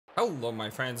Hello my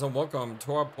friends and welcome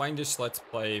to our blindish let's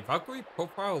play Valkyrie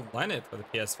Profile Lenneth for the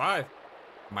PS5.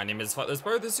 My name is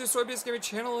FlightlessBird, this is your Soybeans Gaming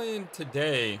channel, and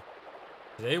today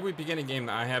we begin a game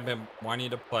that I have been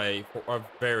wanting to play for a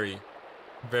very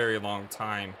long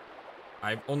time.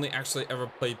 I've only actually ever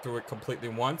played through it completely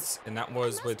once, and that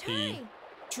was with the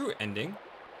true ending.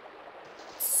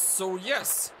 So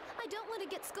yes, I don't want to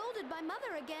get scolded by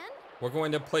Mother again. We're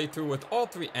going to play through with all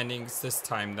three endings this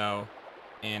time though.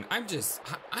 And I'm just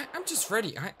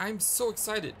ready. I'm so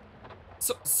excited.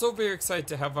 So very excited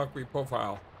to have Valkyrie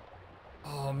Profile.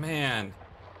 Oh man.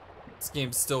 This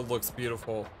game still looks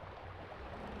beautiful.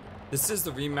 This is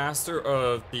the remaster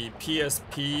of the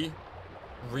PSP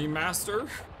remaster.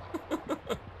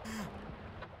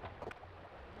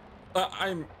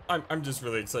 I'm just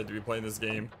really excited to be playing this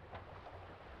game.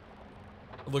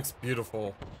 It looks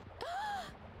beautiful.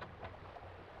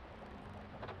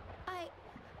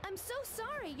 I'm so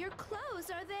sorry. Your clothes,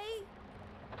 are they?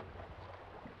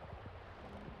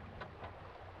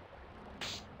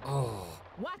 Oh.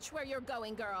 Watch where you're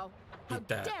going, girl. How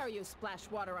dare you splash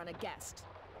water on a guest?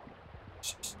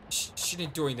 She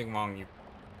didn't do anything wrong, you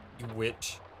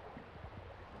witch.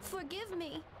 Forgive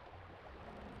me.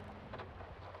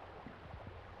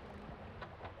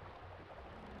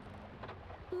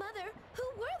 Mother, who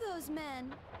were those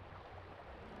men?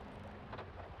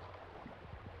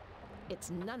 It's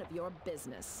none of your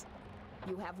business.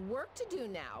 You have work to do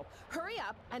now. Hurry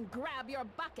up and grab your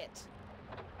bucket.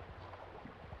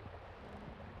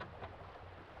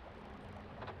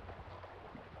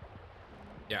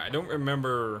 Yeah, I don't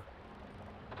remember.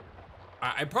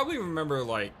 I probably remember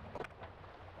like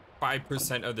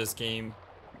 5% of this game.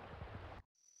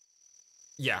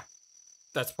 Yeah,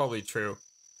 that's probably true.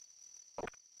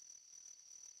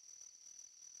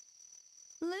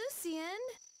 Lucian?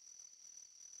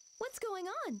 What's going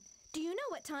on? Do you know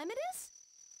what time it is?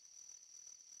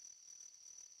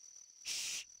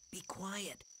 Shh, be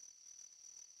quiet.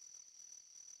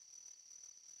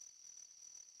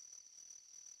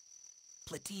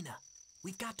 Platina,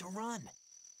 we've got to run.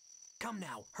 Come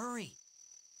now, hurry.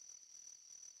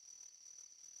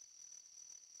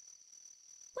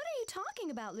 What are you talking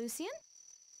about, Lucian?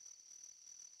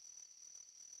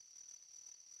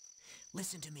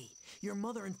 Listen to me. Your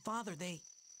mother and father, they've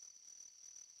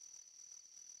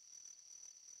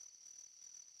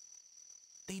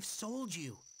sold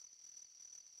you.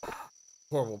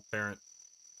 Horrible parent.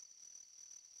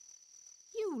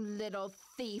 You little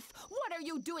thief! What are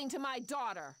you doing to my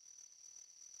daughter?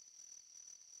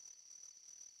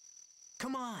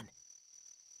 Come on.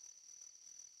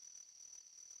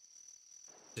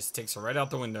 Just takes her right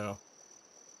out the window.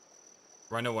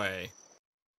 Run away.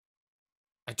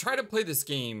 I tried to play this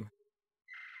game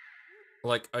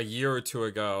like a year or two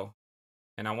ago,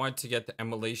 and I wanted to get the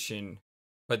emulation,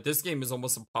 but this game is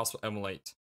almost impossible to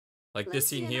emulate. Like Lucian, this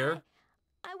scene here,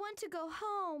 I want to go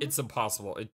home. it's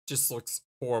impossible. It just looks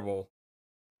horrible.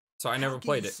 So I never How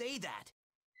played can you it. say that?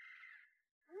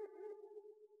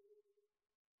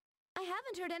 I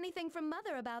haven't heard anything from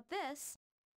Mother about this.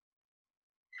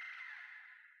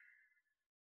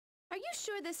 Are you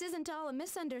sure this isn't all a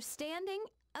misunderstanding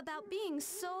about being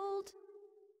sold?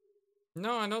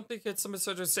 No, I don't think it's a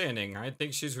misunderstanding. I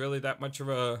think she's really that much of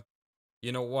a,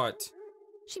 you know what?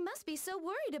 She must be so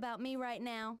worried about me right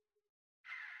now.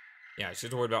 Yeah,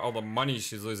 she's worried about all the money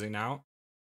she's losing now.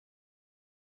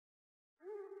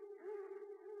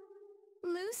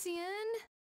 Lucian?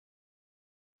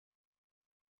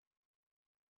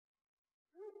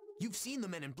 You've seen the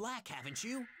Men in Black, haven't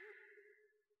you?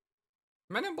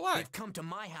 Men in Black. They've come to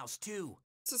my house, too.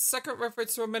 It's a second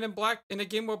reference to a Men in Black in a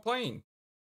game we're playing.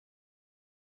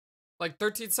 Like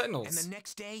 13 Sentinels. And the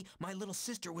next day, my little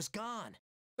sister was gone.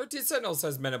 13 Sentinels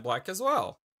has Men in Black as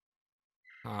well.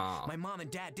 Oh, My mom and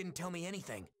dad didn't tell me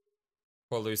anything.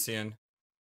 poor Lucian.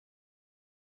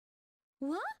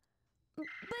 What? But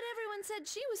everyone said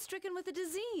she was stricken with a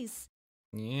disease.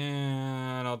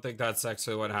 Yeah, I don't think that's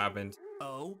actually what happened.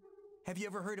 Oh? Have you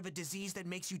ever heard of a disease that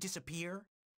makes you disappear?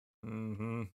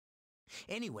 Mm-hmm.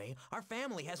 Anyway, our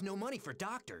family has no money for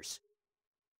doctors.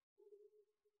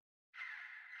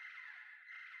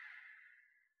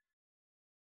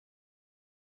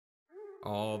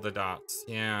 All the dots.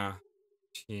 Yeah.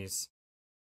 Jeez.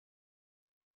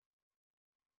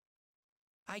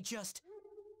 I just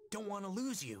don't want to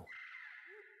lose you.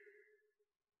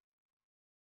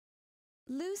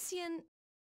 Lucian...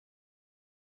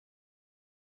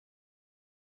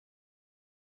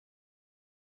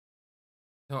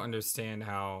 I don't understand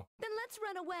how Then let's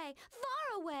run away.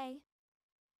 Far away.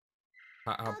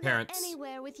 how I'll parents go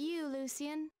anywhere with you,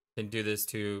 Lucian. can do this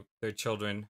to their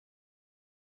children.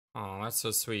 Oh, that's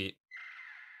so sweet.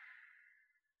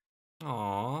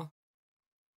 Aw.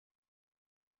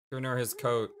 Giving her his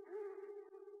coat.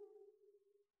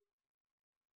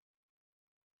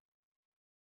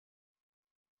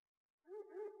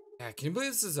 Yeah, can you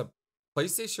believe this is a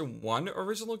PlayStation 1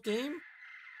 original game?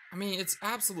 I mean, it's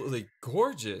absolutely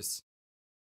gorgeous.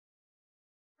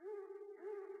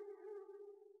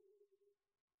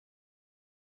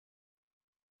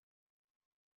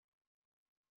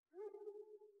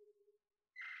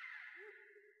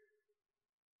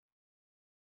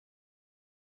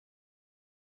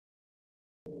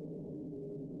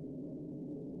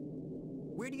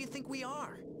 Where do you think we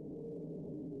are?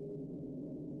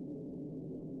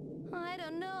 I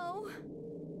don't know.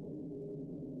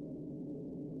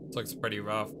 This looks pretty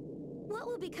rough. What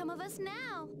will become of us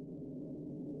now?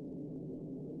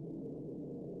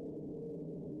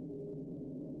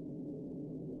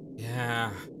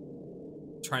 Yeah.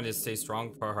 Trying to stay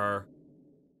strong for her.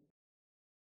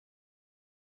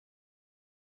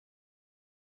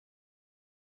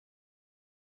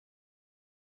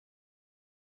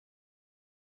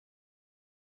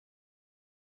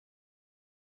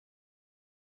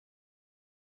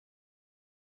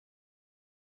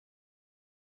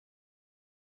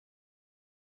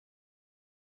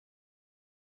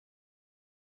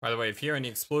 By the way, if you hear any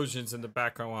explosions in the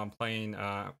background while I'm playing,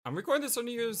 I'm recording this on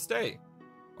New Year's Day.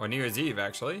 Or New Year's Eve,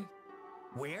 actually.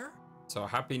 Where? So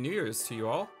happy New Year's to you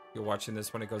all. You're watching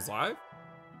this when it goes live.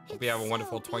 Hope you have a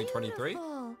wonderful 2023.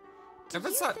 If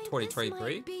it's not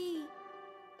 2023,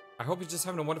 I hope you're just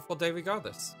having a wonderful day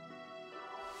regardless.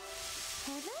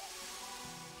 Heaven?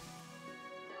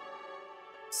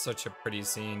 Such a pretty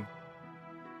scene.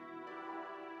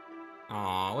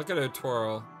 Aw, look at her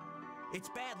twirl. It's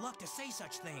bad luck to say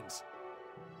such things.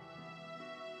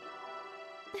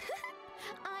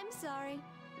 I'm sorry.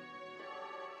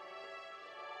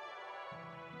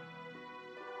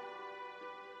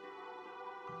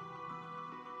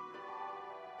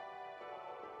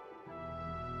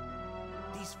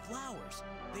 These flowers,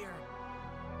 they're...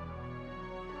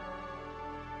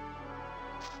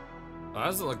 Oh, that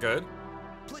doesn't look good.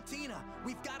 Platina,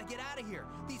 we've got to get out of here.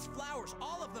 These flowers,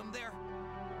 all of them, they're...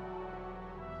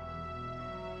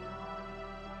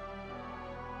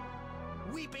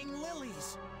 Weeping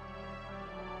lilies.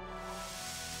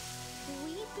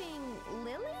 Weeping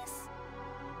lilies?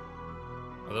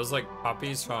 Are those like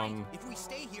puppies from... Right. If we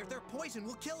stay here, their poison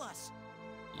will kill us.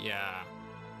 Yeah.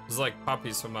 Those are like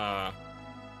puppies from,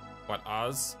 what,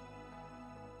 Oz?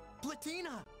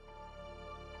 Platina!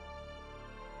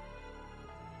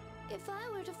 If I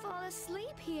were to fall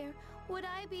asleep here, would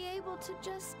I be able to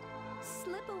just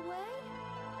slip away?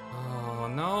 Oh,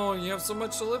 no. You have so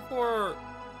much to live for.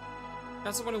 You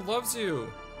have someone who loves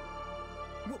you.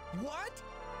 What?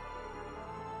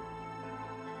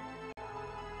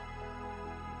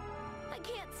 I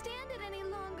can't stand it any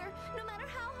longer, no matter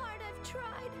how hard I've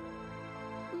tried.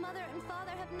 Mother and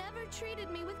father have never treated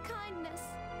me with kindness.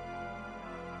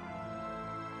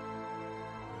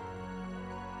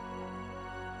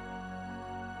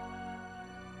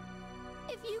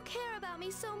 If you care about me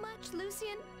so much,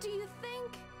 Lucian, do you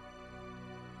think...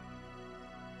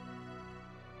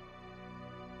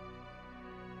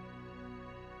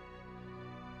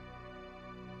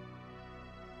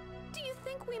 Do you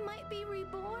think we might be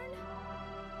reborn?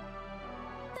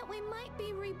 That we might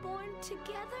be reborn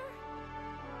together?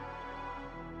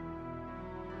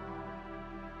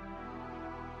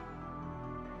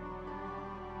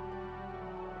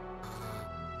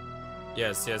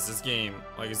 Yes, this game,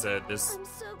 like I said, this... I'm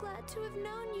so glad to have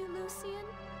known you, Lucian.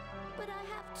 But I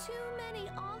have too many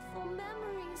awful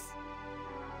memories.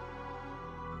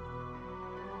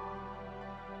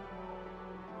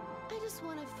 I just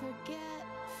want to forget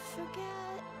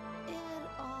it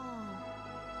all.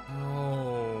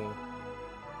 Oh.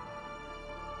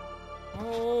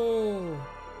 Oh.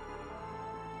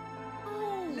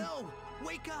 Oh. No!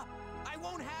 Wake up! I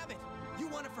won't have it! You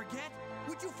want to forget?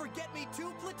 Would you forget me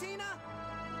too, Platina?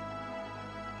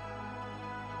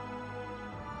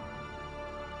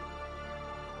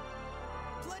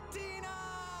 Platina!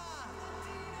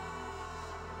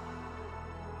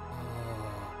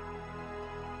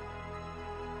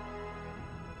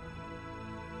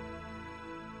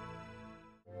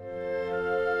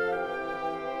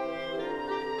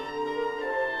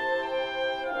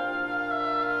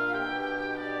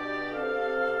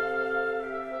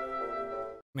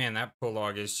 Man, that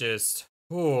prologue is just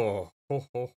oh.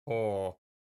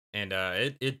 And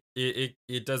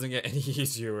it doesn't get any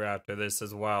easier after this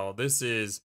as well. This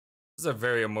is a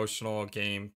very emotional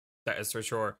game, that is for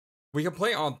sure. We can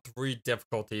play on 3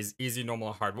 difficulties: easy, normal,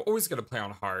 and hard. We're always gonna play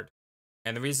on hard.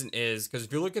 And the reason is because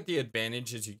if you look at the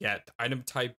advantages you get, the item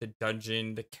type, the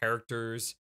dungeon, the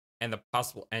characters, and the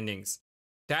possible endings,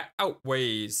 that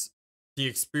outweighs the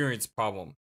experience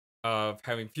problem of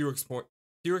having fewer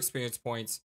experience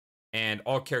points and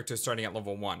all characters starting at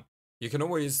level 1. You can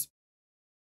always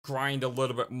grind a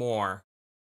little bit more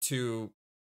to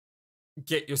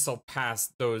get yourself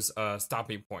past those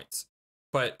stopping points.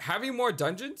 But having more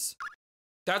dungeons,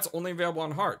 that's only available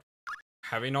on hard.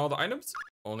 Having all the items,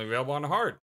 only available on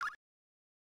hard.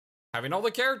 Having all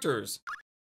the characters,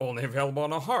 only available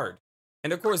on a hard.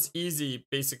 And of course, easy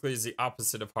basically is the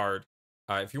opposite of hard.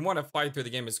 If you want to fly through the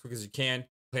game as quick as you can,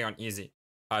 play on easy.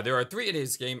 There are 3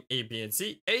 endings to this game, A, B, and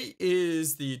C. A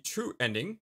is the true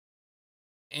ending.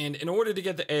 And in order to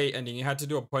get the A ending, you have to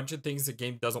do a bunch of things the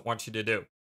game doesn't want you to do.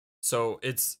 So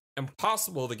it's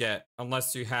impossible to get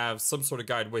unless you have some sort of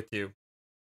guide with you,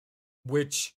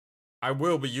 which I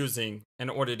will be using in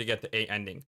order to get the A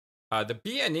ending. The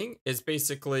B ending is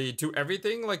basically do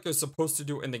everything like you're supposed to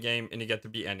do in the game and you get the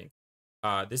B ending.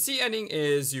 The C ending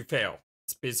is you fail.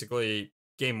 It's basically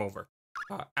game over.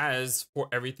 As for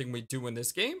everything we do in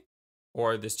this game,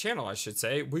 or this channel, I should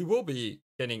say, we will be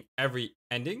getting every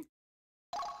ending.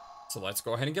 So let's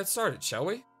go ahead and get started, shall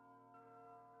we?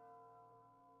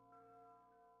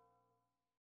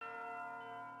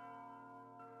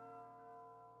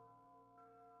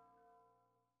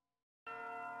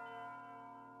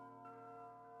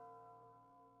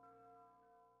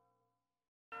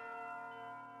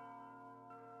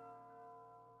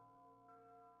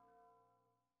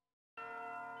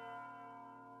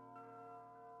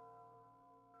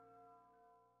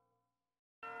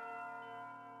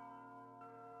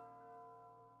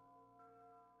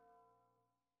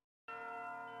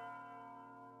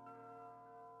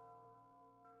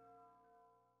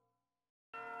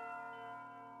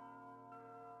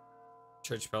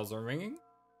 Church bells are ringing.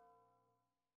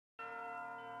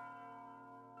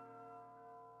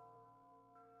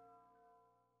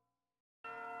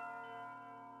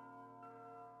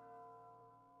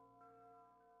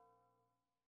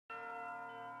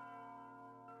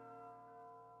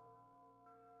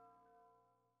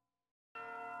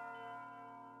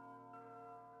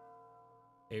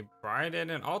 A bride at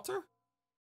an altar?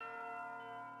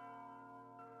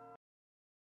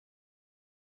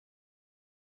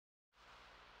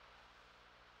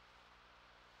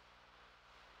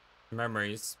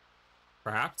 Memories,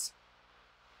 perhaps.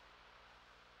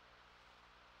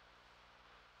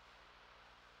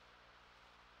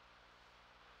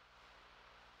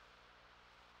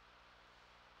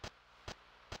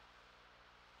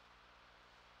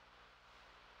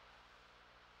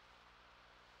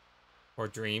 Or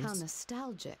dreams. How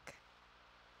nostalgic.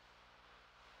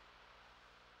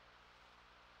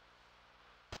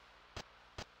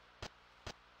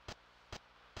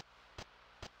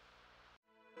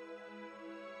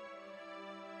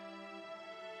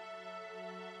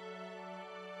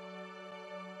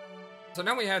 So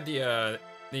now we have the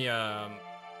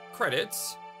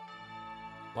credits,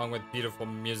 along with beautiful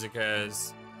music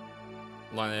as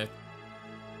Lenneth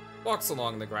walks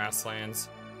along the grasslands.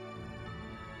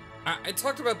 I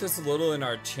talked about this a little in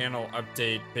our channel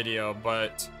update video,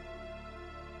 but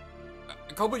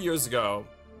a couple years ago,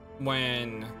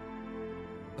 when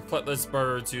the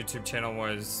FlightlessBird's YouTube channel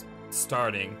was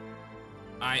starting,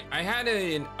 I had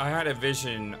a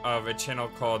vision of a channel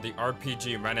called the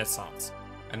RPG Renaissance.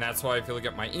 And that's why if you look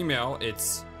at my email,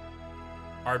 it's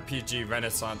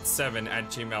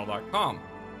rpgrenaissance7@gmail.com.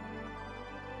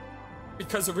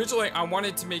 Because originally I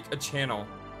wanted to make a channel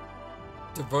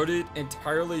devoted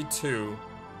entirely to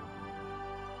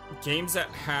games that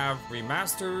have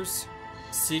remasters,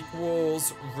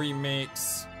 sequels,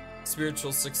 remakes,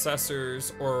 spiritual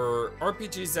successors, or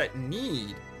RPGs that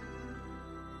need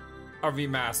a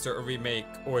remaster, a remake,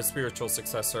 or a spiritual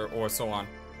successor, or so on.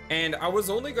 And I was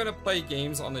only going to play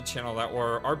games on the channel that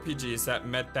were RPGs that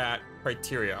met that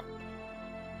criteria.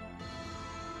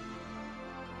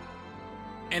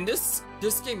 And this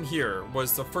game here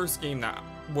was the first game that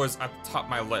was at the top of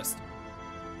my list.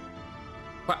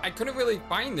 But I couldn't really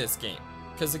find this game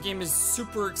because the game is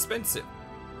super expensive.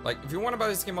 Like, if you want to buy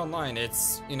this game online,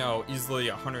 it's, you know, easily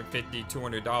 $150,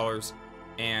 $200.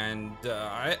 And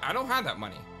I don't have that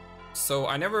money. So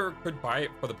I never could buy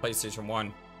it for the PlayStation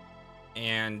 1.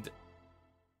 And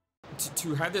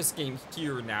to have this game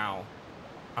here now,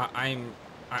 I'm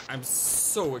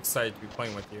so excited to be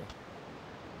playing with you.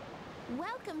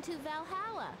 Welcome to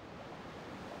Valhalla.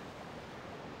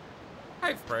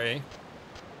 Hi, Frey.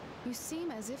 You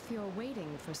seem as if you're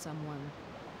waiting for someone.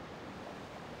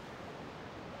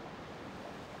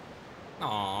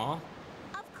 Aww.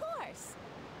 Of course.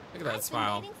 Look at that I've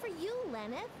smile. been waiting for you,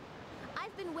 Lenneth.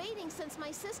 I've been waiting since my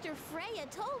sister Freya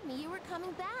told me you were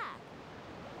coming back.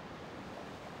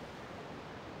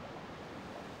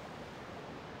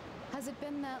 Has it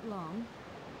been that long?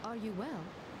 Are you well?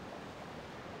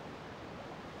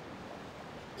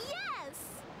 Yes!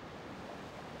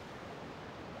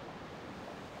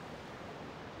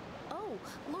 Oh,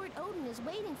 Lord Odin is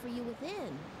waiting for you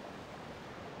within.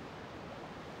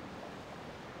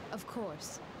 Of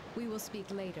course. We will speak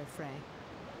later, Frey.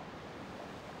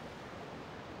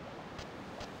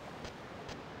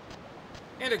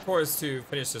 And of course, to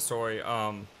finish the story,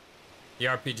 the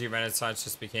RPG Renaissance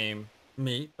just became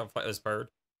me, the FlightlessBird.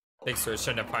 Thanks to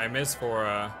Shendefimus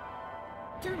for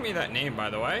giving me that name,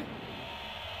 by the way.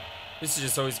 Used to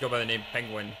just always go by the name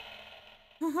Penguin.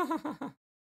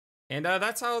 And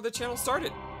that's how the channel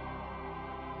started.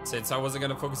 Since I wasn't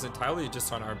going to focus entirely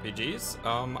just on RPGs,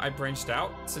 I branched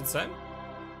out since then.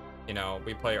 You know,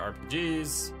 we play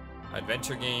RPGs,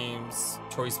 adventure games,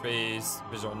 choice-based,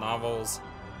 visual novels,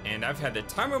 and I've had the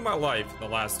time of my life the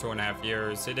last 2.5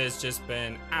 years. It has just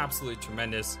been absolutely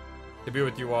tremendous to be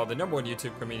with you all, the #1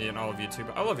 YouTube community in all of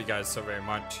YouTube. I love you guys so very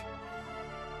much.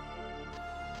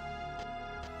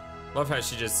 Love how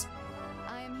she just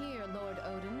I am here, Lord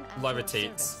Odin, at levitates.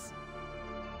 your service.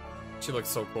 She looks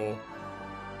so cool.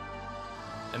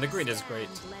 And the green is great.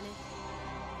 Stand, Lenneth.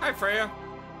 Hi, Freya.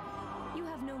 You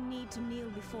have no need to kneel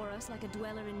before us like a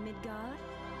dweller in Midgard.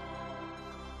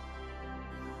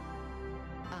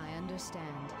 I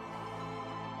understand.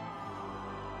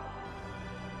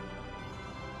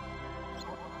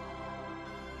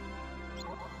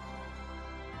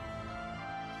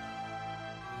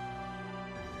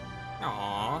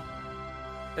 Aww.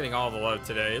 Getting all the love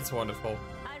today. It's wonderful.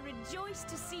 I rejoice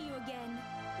to see you again.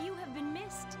 You have been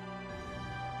missed.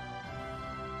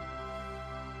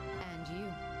 And you.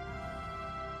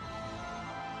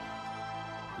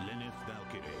 Lenneth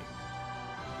Valkyrie.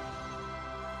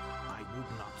 I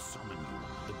would not summon you,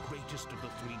 the greatest of the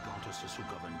 3 goddesses who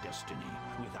govern destiny,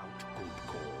 without good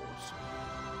cause.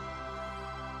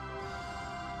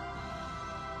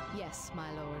 Yes, my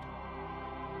lord.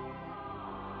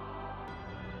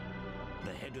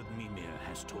 The head of Mimir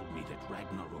has told me that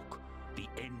Ragnarok, the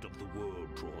end of the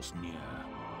world, draws near.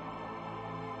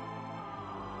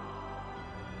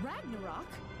 Ragnarok?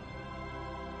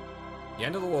 The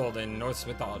end of the world in Norse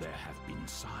Mythology. There have been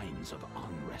signs of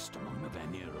unrest among the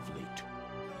Vanir of late.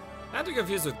 Not to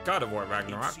confuse with God of War It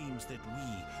Ragnarok. seems that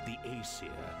we, the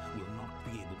Aesir, will not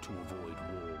be able to avoid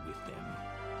war with them.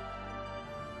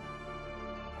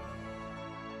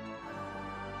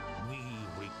 We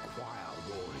require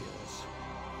warriors.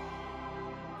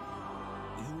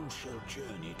 You shall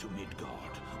journey to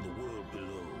Midgard, the world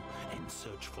below, and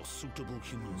search for suitable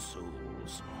human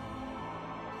souls.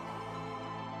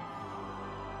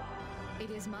 It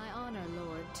is my honor,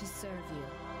 Lord, to serve you.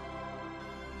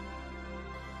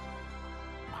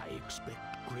 I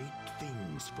expect great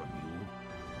things from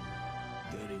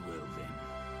you. Very well then.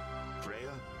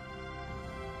 Freya?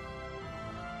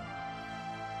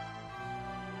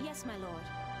 Yes, my lord.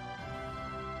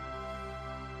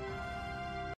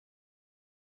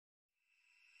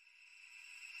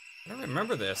 I don't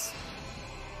remember this.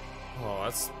 Oh,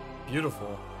 that's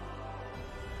beautiful.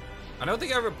 I don't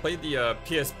think I ever played the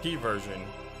PSP version,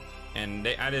 and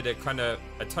they added a ton of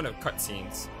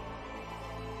cutscenes.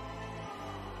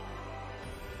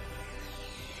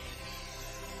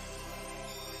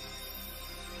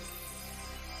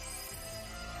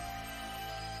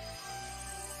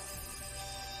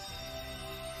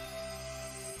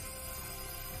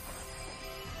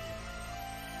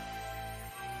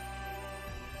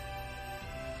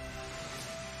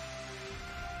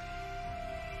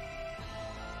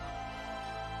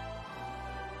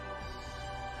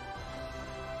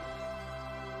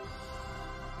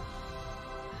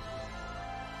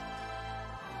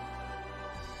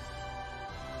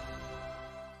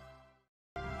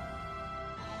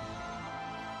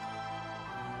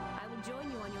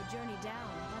 Join you on your journey down,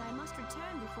 but I must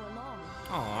return before long.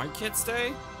 Oh, I can't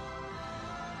stay?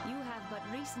 You have but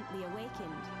recently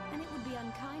awakened, and it would be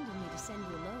unkind of me to send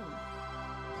you alone.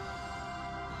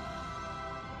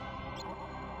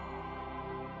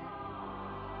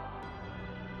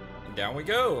 And down we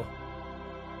go.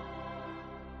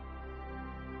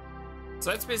 So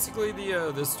that's basically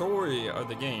the story of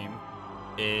the game.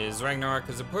 Is Ragnarok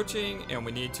is approaching, and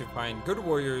we need to find good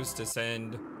warriors to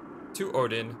send to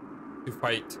Odin to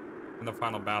fight in the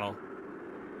final battle.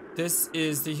 This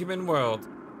is the human world.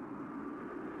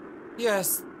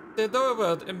 Yes, the lower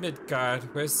world in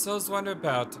Midgard, where souls wander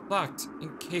about, locked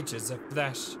in cages of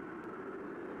flesh.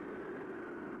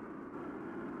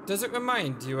 Does it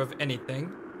remind you of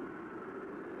anything?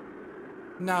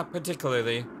 Not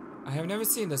particularly. I have never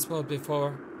seen this world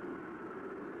before.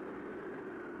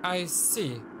 I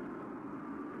see.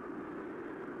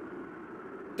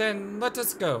 Then let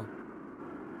us go.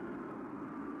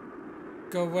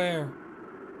 Go where?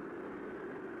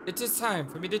 It is time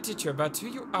for me to teach you about who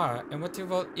you are and what your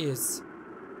role is.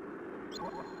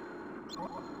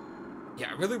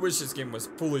 Yeah, I really wish this game was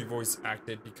fully voice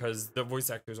acted because the voice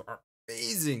actors are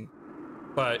amazing.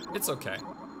 But it's okay.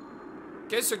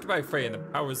 Get instructed by Frey and the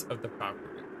powers of the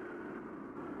Valkyrie.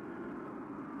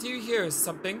 Do you hear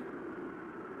something?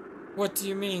 What do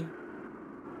you mean?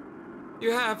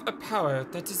 You have a power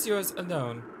that is yours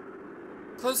alone.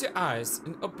 Close your eyes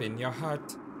and open your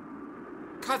heart.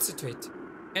 Concentrate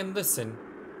and listen.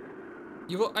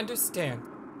 You will understand.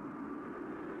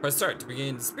 Press start to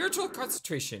begin spiritual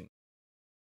concentration.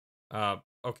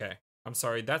 Okay. I'm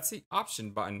sorry, that's the option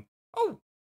button. Oh,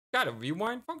 got a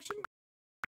rewind function?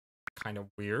 Kind of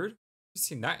weird. I've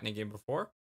seen that in a game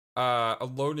before. A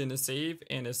load in a save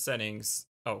and a settings.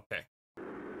 Oh, okay.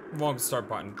 Wrong start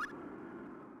button.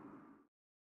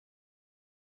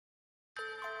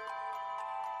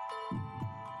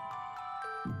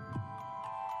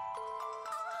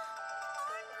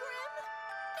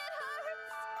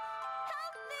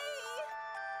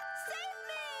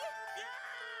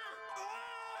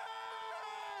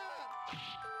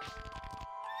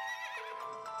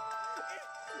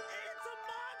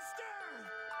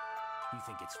 You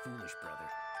think it's foolish, brother,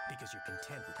 because you're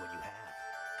content with what you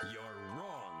have. You're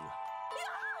wrong.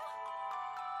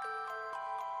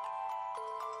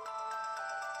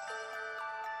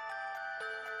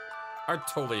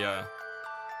 Artolia.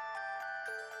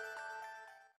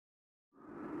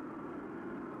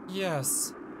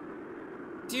 Yes.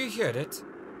 Do you hear it?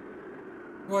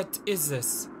 What is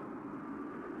this?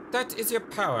 That is your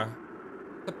power.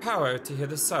 The power to hear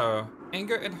the sorrow,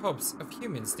 anger, and hopes of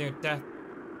humans near death.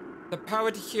 The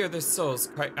power to hear their souls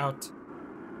cry out.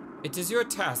 It is your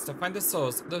task to find the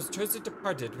souls of those chosen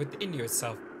departed within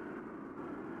yourself.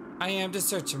 I am to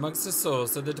search amongst the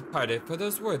souls of the departed for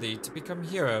those worthy to become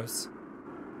heroes.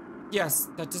 Yes,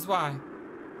 that is why.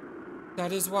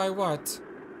 That is why what?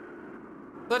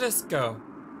 Let us go.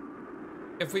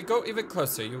 If we go even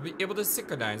closer, you'll be able to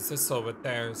synchronize the soul with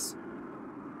theirs.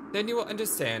 Then you will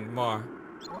understand more.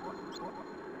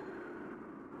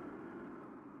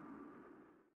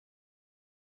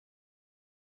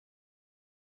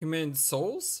 Human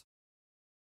souls?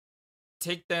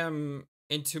 Take them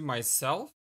into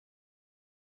myself?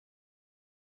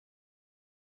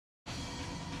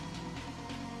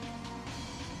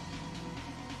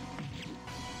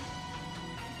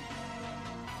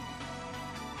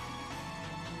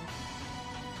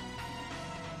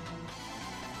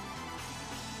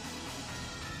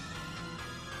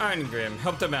 Einherjar,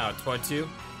 help them out, won't you?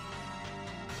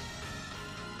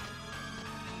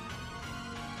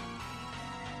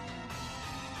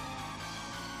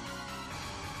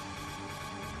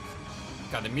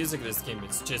 God, the music of this game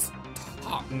is just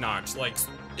top-notch. Like,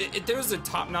 if there's a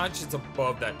top-notch, it's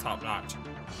above that top-notch.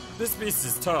 This beast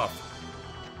is tough.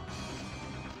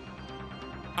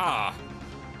 Ah.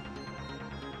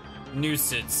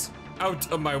 Nuisance.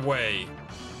 Out of my way.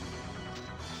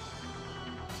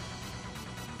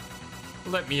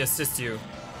 Let me assist you.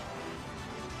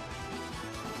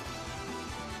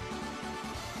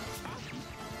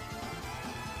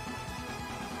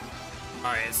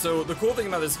 Alright, so the cool thing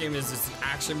about this game is it's an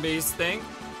action-based thing.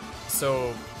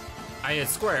 So I hit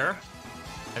square,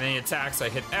 and then he attacks, I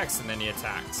hit X, and then he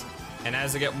attacks. And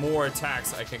as I get more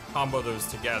attacks, I can combo those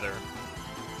together.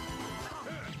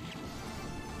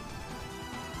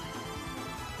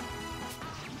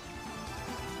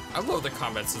 I love the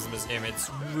combat system in this game. It's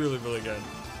really, really good.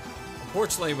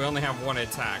 Unfortunately, we only have one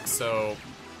attack, so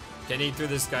getting through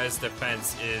this guy's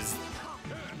defense is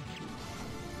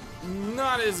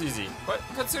not as easy. But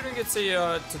considering it's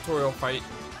a tutorial fight,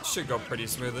 it should go pretty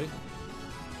smoothly.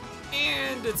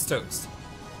 And it's toast.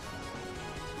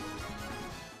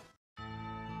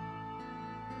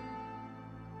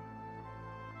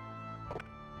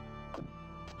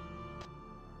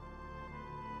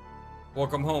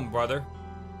 Welcome home, brother.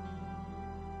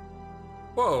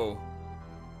 Whoa,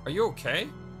 are you okay?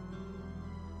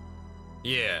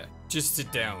 Yeah, just sit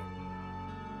down.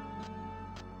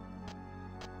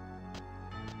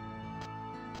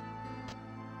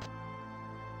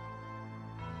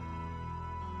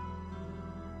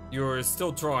 You're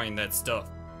still drawing that stuff.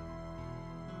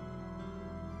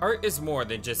 Art is more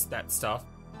than just that stuff.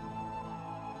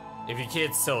 If you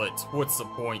can't sell it, what's the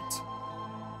point?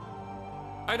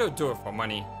 I don't do it for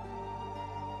money.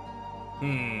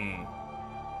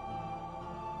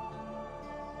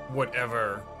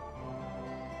 Whatever.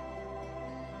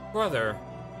 Brother,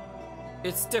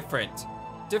 it's different.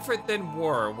 Different than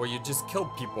war, where you just kill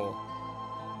people.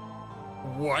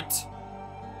 What?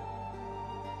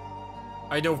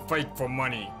 I don't fight for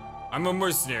money. I'm a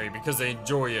mercenary because I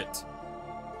enjoy it.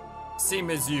 Same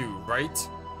as you, right?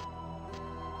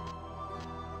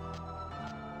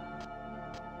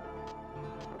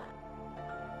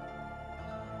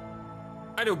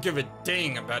 I don't give a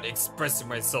dang about expressing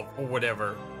myself or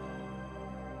whatever.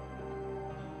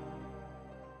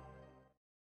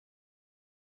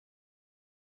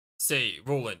 Say,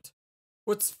 Roland,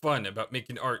 what's fun about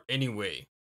making art anyway?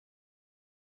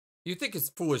 You think it's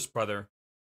foolish, brother,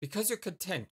 because you're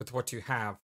content with what you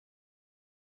have.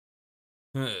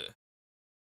 For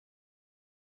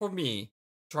me,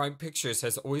 drawing pictures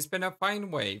has always been a fine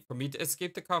way for me to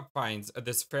escape the confines of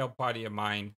this frail body of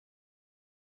mine.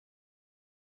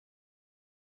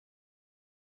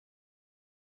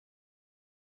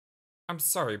 I'm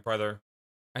sorry, brother.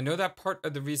 I know that part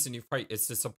of the reason you fight is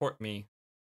to support me.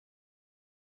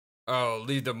 I'll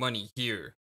leave the money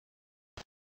here.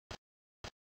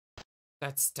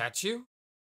 That statue?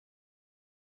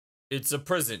 It's a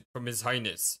present from His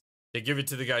Highness. They give it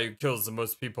to the guy who kills the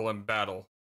most people in battle.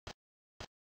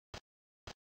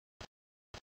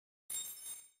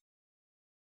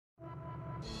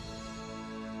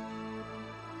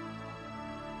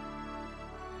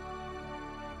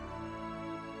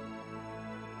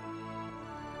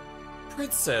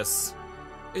 Princess!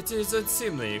 It is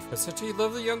unseemly for such a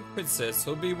lovely young princess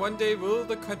who will be one day rule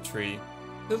the country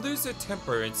to lose her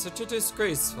temper in such a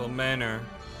disgraceful manner.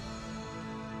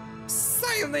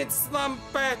 Silence,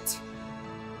 Lambert!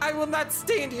 I will not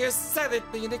stand here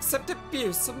silently and accept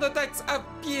abuse from the likes of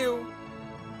you.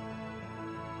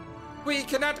 We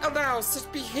cannot allow such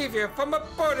behavior from a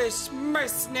boorish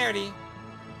mercenary.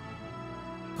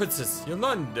 Princess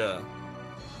Yolanda,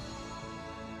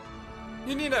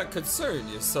 you need not concern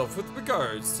yourself with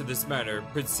regards to this matter,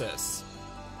 Princess.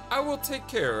 I will take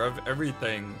care of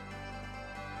everything.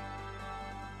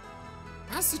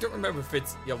 I honestly don't remember if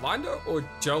it's Yolanda or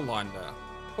Jolanda.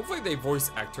 Hopefully they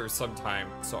voice act her sometime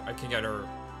so I can get her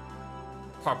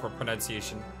proper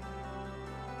pronunciation.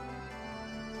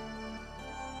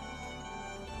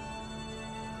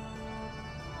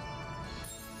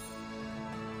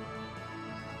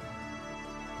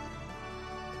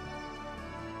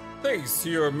 Thanks to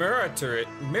your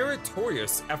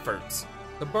meritorious efforts,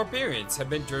 the barbarians have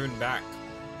been driven back.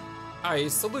 I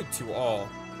salute you all.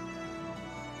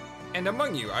 And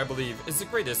among you, I believe, is the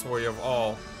greatest warrior of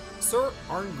all, Sir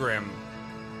Arngrim.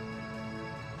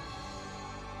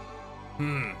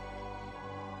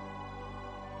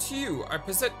 To you, I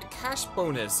present a cash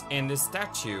bonus and this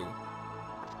statue.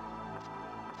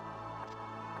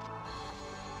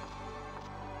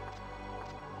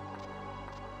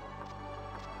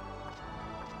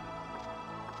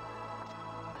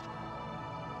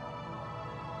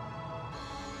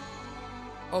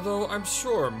 Although I'm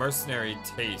sure mercenary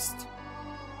taste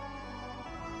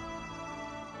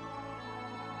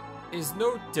is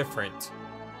no different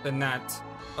than that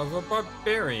of a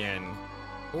barbarian.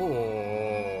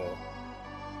 Oh.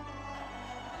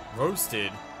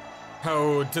 Roasted.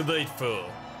 How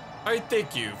delightful. I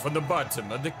thank you from the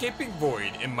bottom of the gaping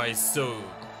void in my soul.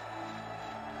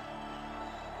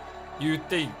 You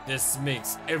think this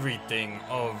makes everything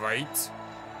alright?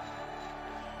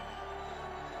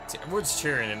 Everyone's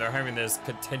cheering and they're having this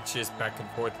contentious back and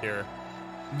forth here.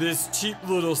 This cheap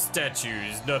little statue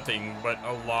is nothing but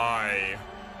a lie.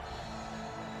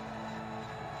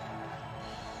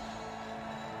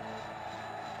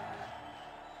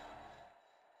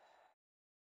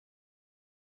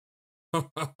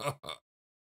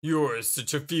 You're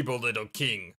such a feeble little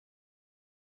king.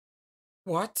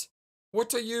 What?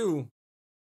 What are you?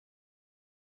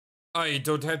 I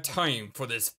don't have time for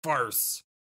this farce.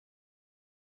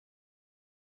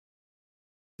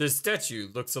 This statue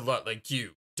looks a lot like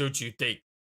you, don't you think?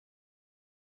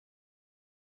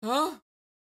 Huh?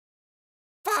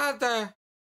 Father!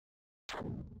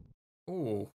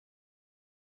 Ooh.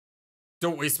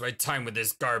 Don't waste my time with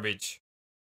this garbage.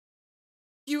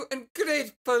 You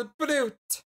ungrateful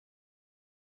brute!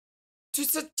 To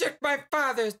subject my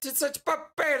father to such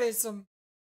barbarism!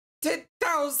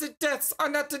 10,000 deaths are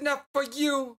not enough for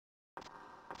you!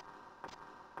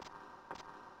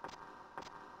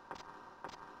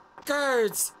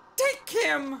 Guards, take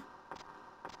him!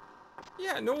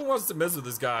 Yeah, no one wants to mess with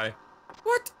this guy.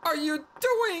 What are you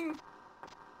doing?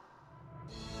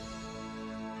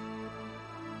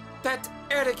 That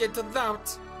arrogant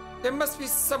lout. There must be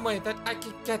some way that I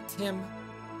can get him.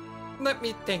 Let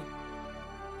me think.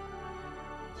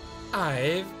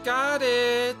 I've got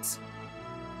it.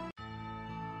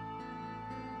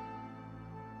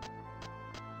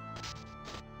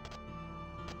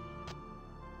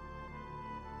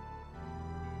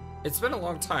 It's been a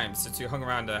long time since you hung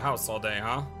around the house all day,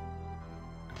 huh?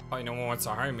 Probably no one wants to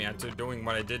hire me after doing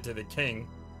what I did to the king.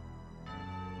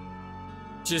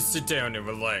 Just sit down and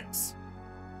relax.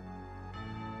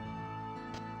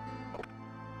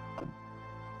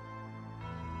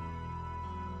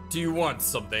 Do you want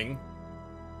something?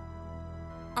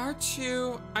 Aren't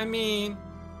you,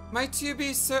 might you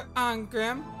be Sir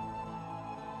Angram?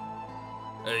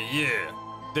 Yeah,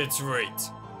 that's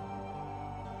right.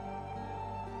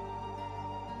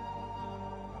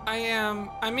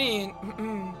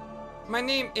 My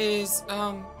name is,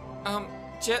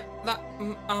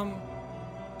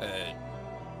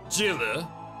 Jilla?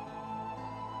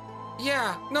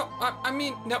 Yeah, no,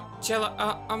 no,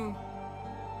 Jilla,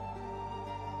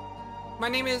 my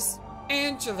name is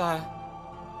Angela.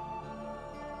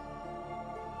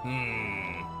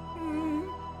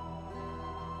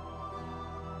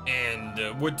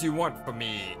 And what do you want from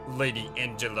me, Lady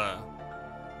Angela?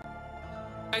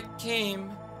 I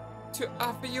came to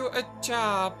offer you a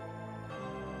job.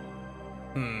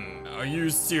 Are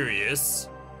you serious?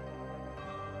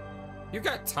 You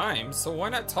got time, so why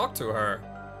not talk to her?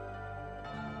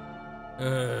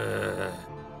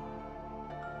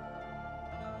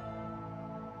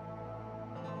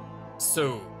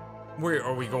 So, where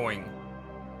are we going?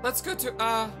 Let's go to,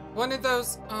 one of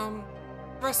those,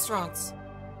 restaurants.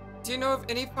 Do you know of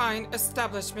any fine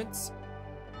establishments?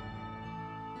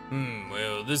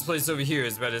 Well, this place over here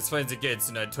is about as fine as it gets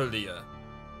in Anatolia.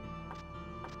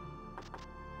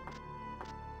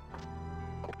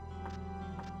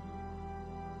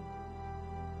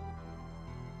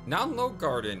 Nanlo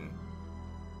Garden,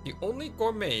 the only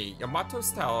gourmet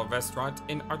Yamato-style restaurant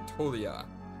in Anatolia.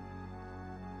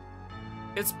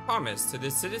 Its promise to the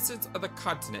citizens of the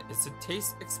continent is a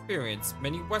taste experience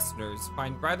many Westerners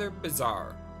find rather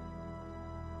bizarre.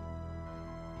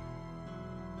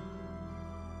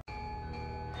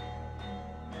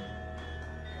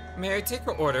 May I take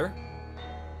your order?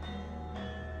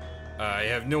 I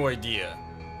have no idea.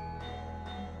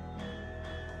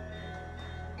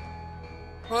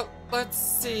 Well, let's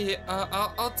see.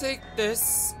 I'll take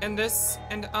this and this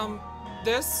and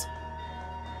this.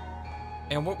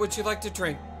 And what would you like to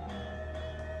drink?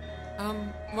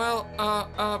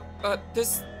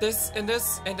 This and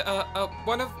this and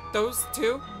one of those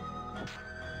two.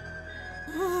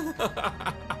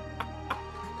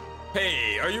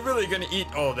 Hey, are you really gonna eat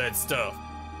all that stuff?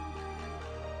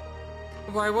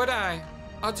 Why would I?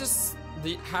 I'll just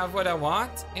have what I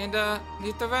want and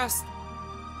eat the rest.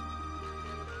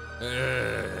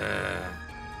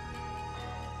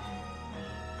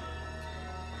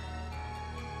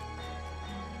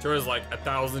 Sure is like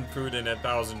 1,000 food and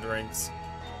 1,000 drinks.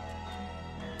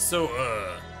 So,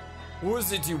 what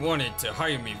was it you wanted to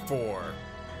hire me for?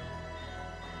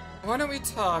 Why don't we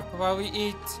talk while we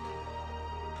eat?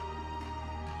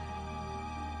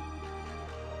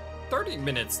 30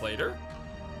 minutes later?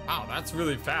 Wow, that's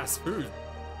really fast food.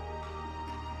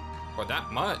 For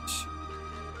that much.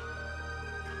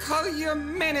 Call your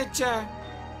manager.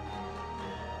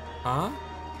 Huh?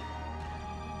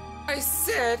 I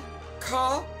said,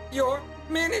 call your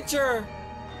manager.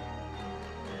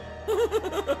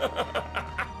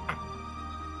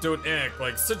 Don't act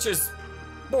like such a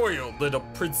spoiled little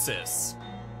princess.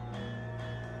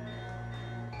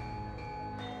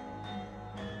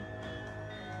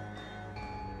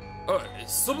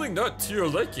 Something not to your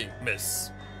liking, miss.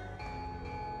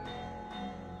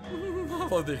 I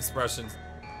love the expressions.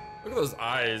 Look at those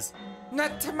eyes.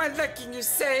 Not to my liking, you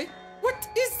say? What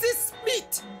is this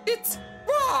meat? It's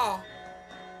raw.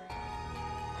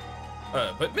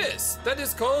 But miss, that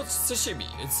is called sashimi.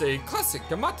 It's a classic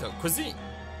Yamato cuisine.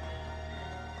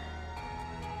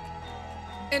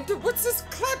 And what's this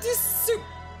cloudy soup?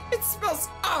 It smells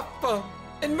awful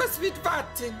and must be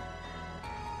rotten.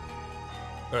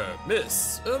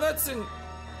 Miss, that's an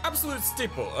absolute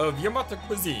staple of Yamato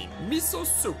cuisine, miso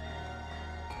soup.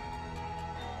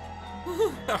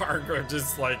 Argo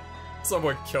just like,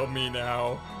 someone kill me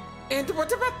now. And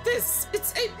what about this?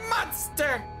 It's a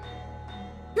monster!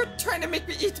 You're trying to make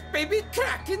me eat baby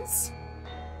krakens?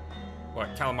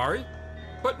 What, calamari?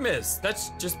 But miss,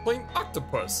 that's just plain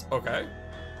octopus, okay?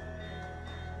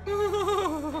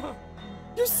 You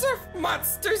serve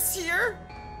monsters here?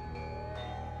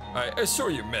 I assure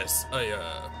you, miss, I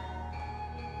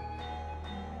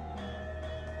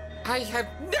have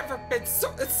never been so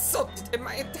insulted in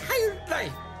my entire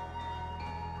life.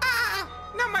 Ah!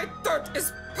 Now my throat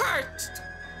is parched.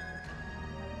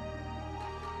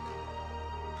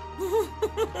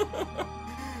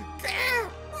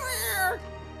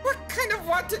 What kind of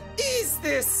water is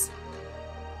this?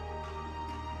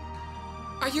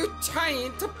 I you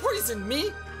trying to poison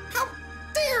me? How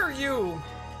dare you!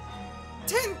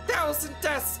 10,000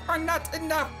 deaths are not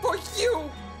enough for you!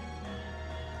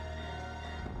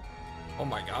 Oh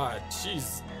my god,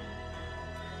 jeez.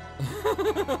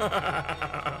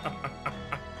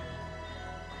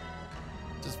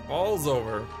 Just falls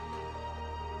over.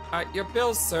 Your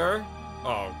bill, sir.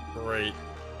 Oh, great.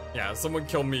 Yeah, someone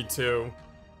killed me too.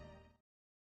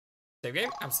 Save game?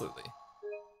 Absolutely.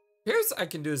 Here's, I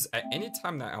can do this at any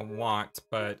time that I want,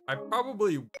 but I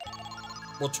probably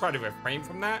will try to refrain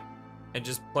from that and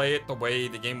just play it the way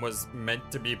the game was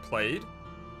meant to be played.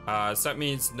 So that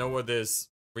means no of this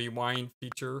rewind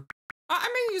feature. I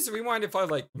may use a rewind if I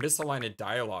like misalign a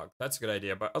dialogue. That's a good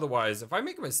idea, but otherwise, if I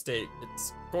make a mistake,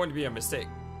 it's going to be a mistake.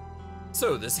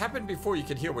 So, this happened before you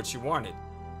could hear what you wanted.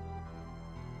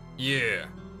 Yeah.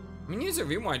 I mean, use a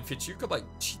rewind feature, you could like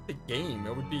cheat the game.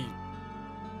 It would be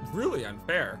really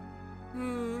unfair.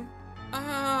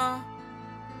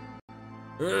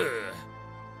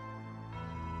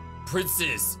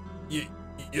 Princess,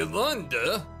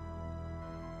 Yolanda?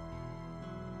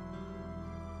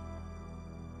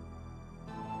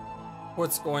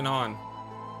 What's going on?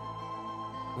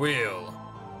 Well,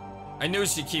 I know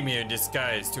she came here in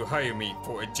disguise to hire me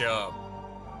for a job.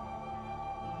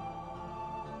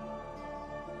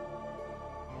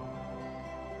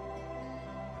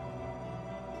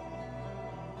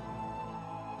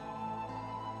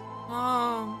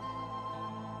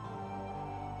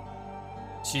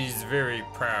 She's very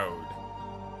proud.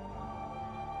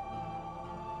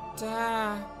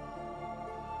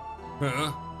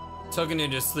 Huh? Tugging her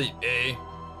to sleep, eh?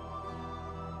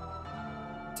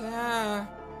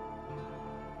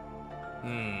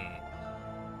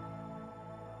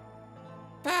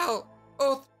 Bell,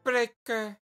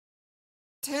 Oathbreaker.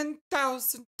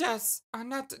 10,000 deaths are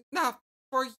not enough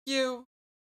for you.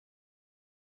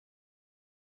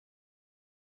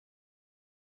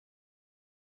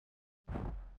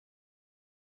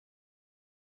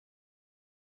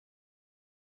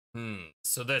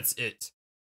 So that's it.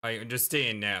 I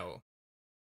understand now.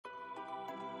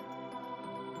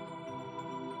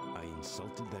 I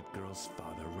insulted that girl's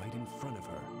father right in front of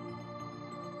her.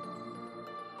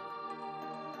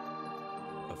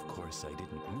 Of course, I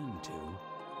didn't mean to.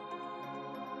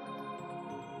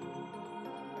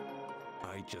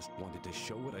 I just wanted to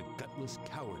show what a gutless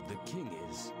coward the king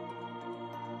is.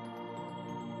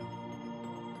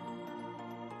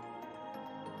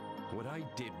 What I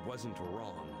did wasn't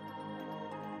wrong.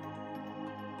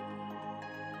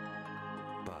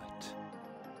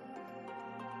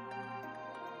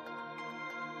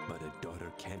 But a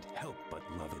daughter can't help but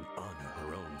love and honor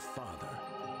her own father.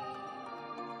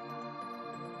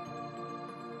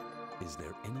 Is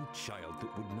there any child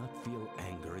that would not feel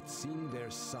anger at seeing their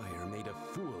sire made a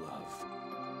fool of?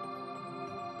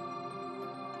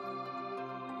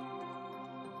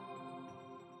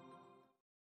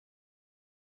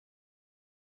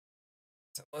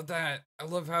 I love that. I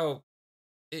love how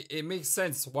it makes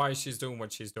sense why she's doing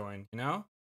what she's doing, you know?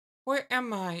 Where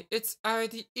am I? It's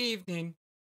already evening.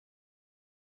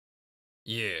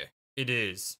 Yeah, it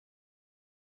is.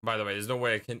 By the way, there's no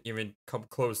way I can even come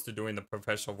close to doing the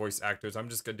professional voice actors. I'm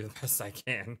just gonna do the best I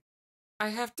can. I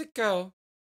have to go.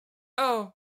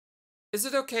 Oh, is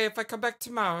it okay if I come back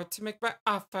tomorrow to make my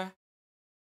offer?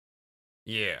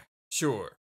 Yeah,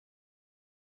 sure.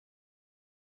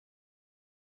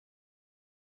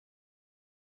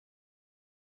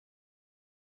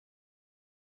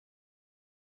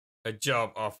 A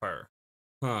job offer.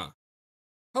 Huh.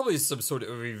 Probably some sort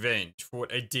of revenge for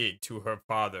what I did to her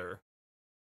father.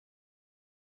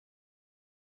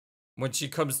 When she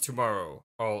comes tomorrow,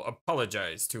 I'll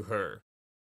apologize to her.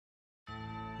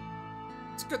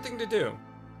 It's a good thing to do.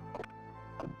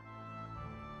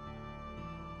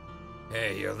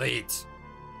 Hey, you're late.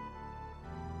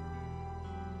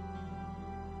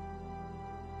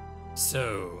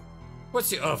 So,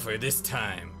 what's your offer this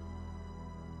time?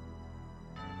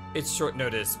 It's short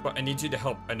notice, but I need you to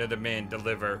help another man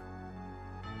deliver.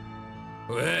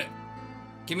 What?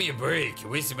 Give me a break.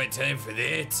 You're wasting my time for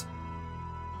that.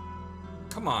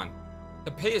 Come on.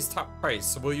 The pay is top price,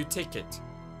 so will you take it?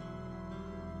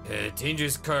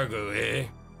 Dangerous cargo, eh?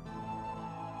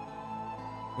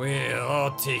 Well,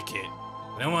 I'll take it.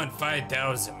 But I want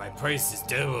 5,000. My price is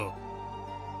double.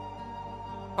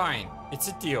 Fine. It's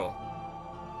a deal.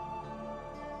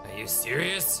 Are you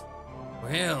serious?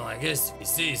 Well, I guess if you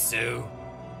say so.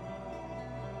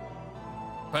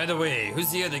 By the way,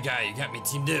 who's the other guy you got me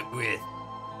teamed up with?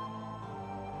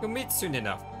 You'll meet soon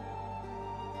enough.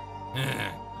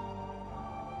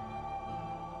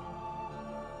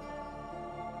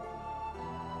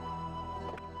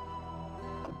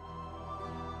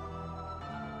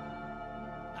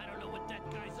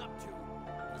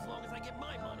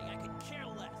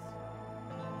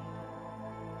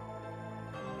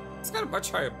 It's got a much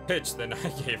higher pitch than I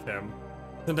gave him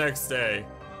the next day.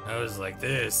 I was like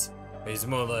this. He's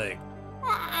more like,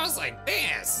 well, I was like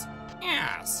this.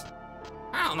 Yes.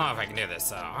 I don't know if I can do this,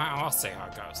 so I'll see how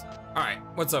it goes. All right,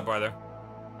 what's up, brother?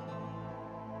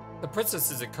 The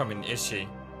princess isn't coming, is she?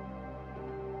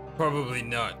 Probably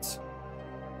not.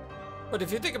 But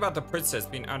if you think about the princess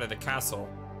being out of the castle,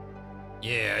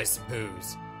 yeah, I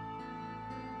suppose.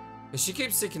 If she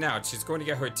keeps sneaking out, she's going to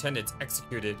get her attendants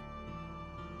executed.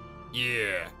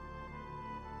 Yeah.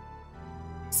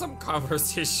 Some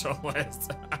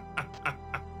conversationalist.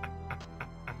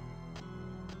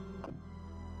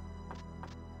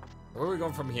 Where are we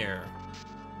going from here?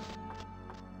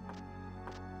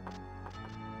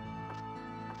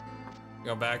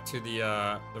 Go back to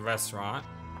the restaurant.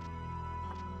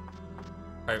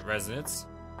 Right, residence.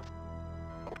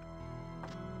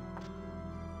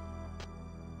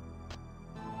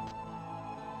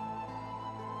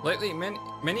 Lately,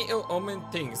 many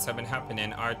ill-omened things have been happening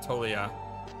in Artolia.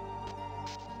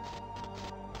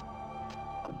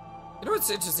 You know what's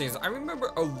interesting is I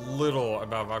remember a little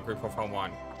about Valkyrie Profile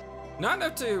 1. Not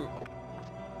enough to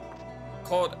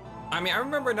call it, I mean, I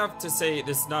remember enough to say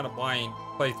this is not a blind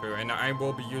playthrough, and I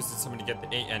will be using someone to get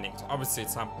the 8 endings. Obviously,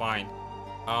 it's not blind.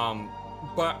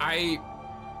 But I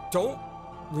don't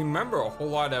remember a whole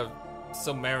lot of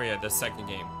Silmeria, the second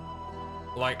game.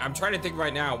 Like, I'm trying to think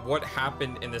right now what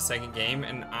happened in the second game,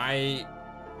 and I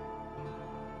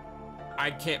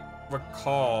can't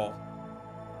recall.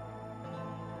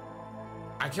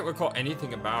 I can't recall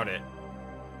anything about it.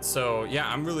 So, yeah,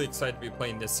 I'm really excited to be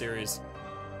playing this series.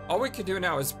 All we can do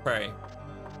now is pray.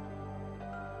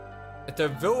 If the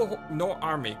Vilno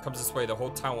army comes this way, the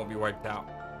whole town will be wiped out.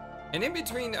 And in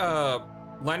between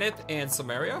Lenneth and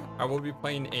Silmeria, I will be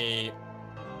playing a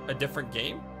different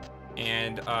game.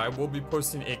 And I will be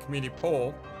posting a community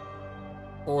poll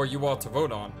for you all to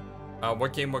vote on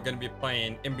what game we're going to be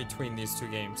playing in between these two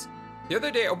games. The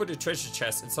other day I opened a treasure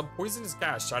chest and some poisonous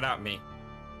gas shot at me.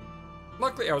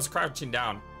 Luckily I was crouching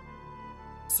down,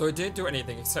 so it didn't do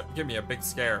anything except give me a big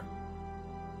scare.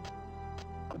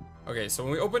 Okay, so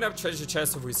when we open up treasure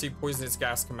chests, if we see poisonous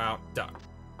gas come out, done.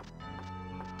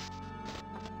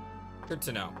 Good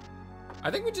to know.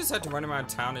 I think we just had to run around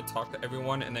town and talk to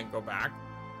everyone and then go back.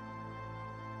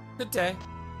 Good day.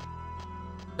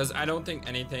 Because I don't think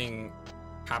anything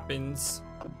happens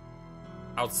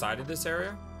outside of this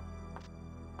area.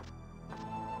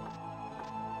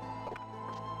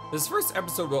 This first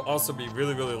episode will also be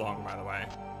really, really long, by the way.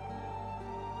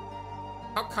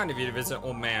 How kind of you to visit,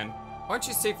 old man. Why don't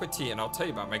you stay for tea and I'll tell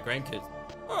you about my grandkids.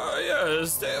 Oh yeah,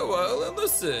 stay a while and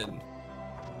listen.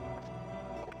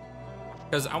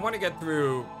 Because I want to get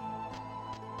through,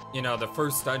 you know, the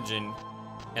first dungeon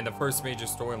and the first major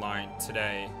storyline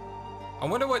today. I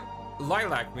wonder what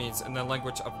lilac means in the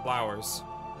language of flowers.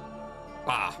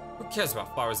 Bah, who cares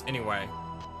about flowers anyway?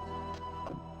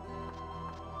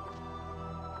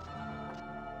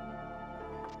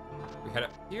 We head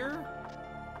up here?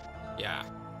 Yeah.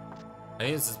 I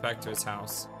think this is back to his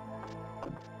house.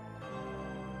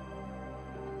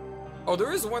 Oh,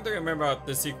 there is one thing I remember about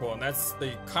the sequel, and that's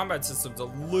the combat system's a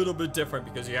little bit different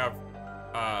because you have,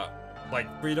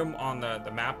 like freedom on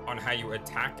the map on how you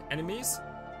attack enemies.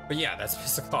 But yeah, that's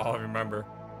basically all I remember.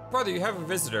 Brother, you have a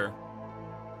visitor.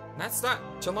 That's not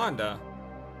Jolanda.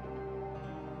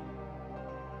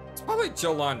 It's probably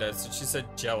Jolanda, so she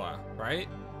said Jella, right?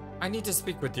 I need to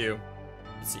speak with you.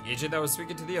 It's the agent that was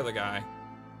speaking to the other guy.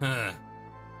 Huh.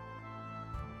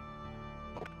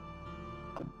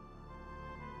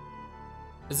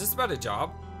 Is this about a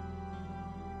job?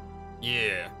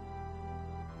 Yeah.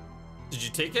 Did you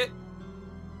take it?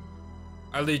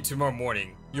 I leave tomorrow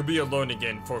morning. You'll be alone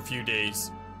again for a few days.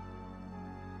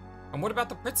 And what about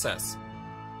the princess?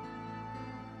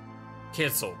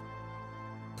 Cancelled.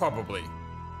 Probably.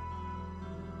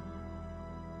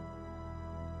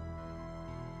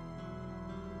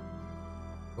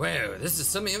 Well, this is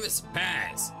something of a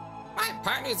surprise. My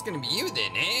partner's gonna be you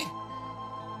then, eh?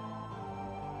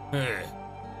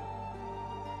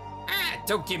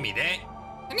 Don't give me that.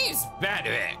 My name's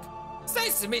Badwick. It's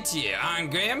nice to meet you,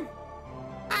 Angrim.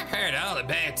 I've heard all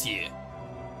about you.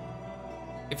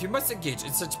 If you must engage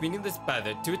in such meaningless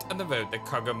bother, do it on the road. The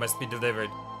cargo must be delivered.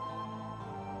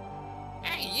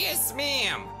 Yes,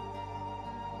 ma'am.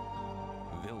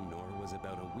 Vilnor was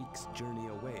about a week's journey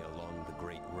away along the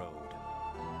Great Road.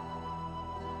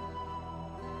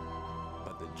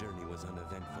 But the journey was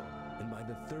uneventful, and by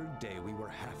the third day we were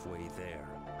halfway there.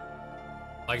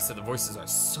 Like I said, the voices are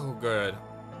so good.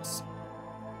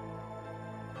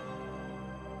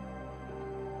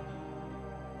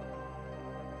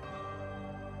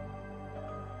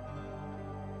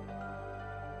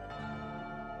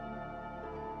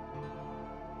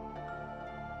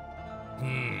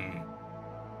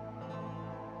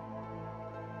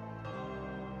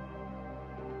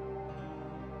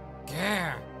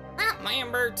 Yeah, not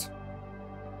Lambert.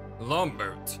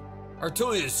 Lambert,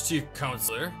 Artulia's chief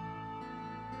counselor.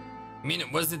 You mean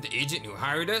it wasn't the agent who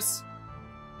hired us?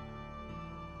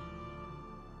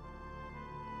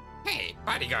 Hey,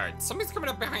 bodyguard, somebody's coming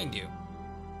up behind you.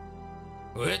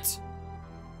 What?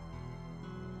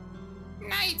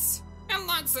 Knights! And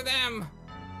lots of them!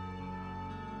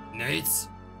 Knights?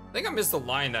 I think I missed the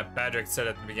line that Badrick said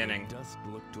at the beginning. The dust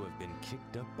looked to have been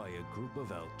kicked up by a group of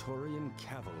Altorian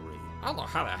cavalry. I don't know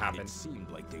how that happened. It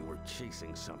seemed like they were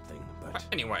chasing something, but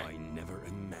anyway. I never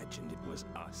imagined it was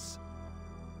us.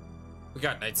 We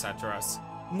got knights after us.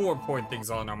 More important things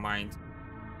on our mind.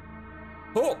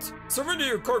 Halt! Surrender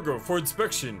your cargo for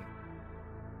inspection.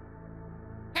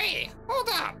 Hey, hold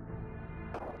up!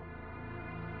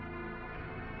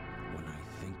 When I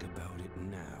think about it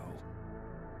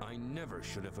now, I never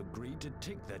should have agreed to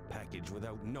take that package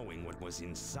without knowing what was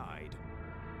inside.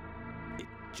 It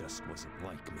just wasn't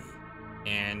like me.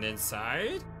 And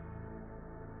inside?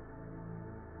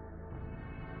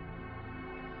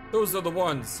 Those are the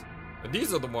ones.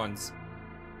 These are the ones.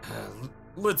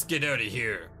 Let's get out of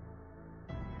here.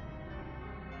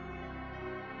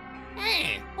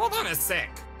 Hey, hold on a sec.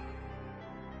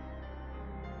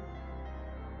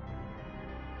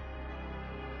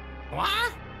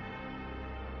 What?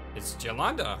 It's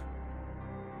Yolanda.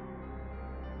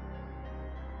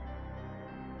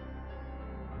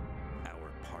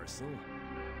 Our parcel?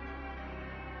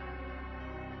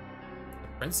 The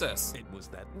princess. It was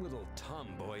that little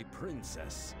tomboy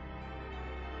princess.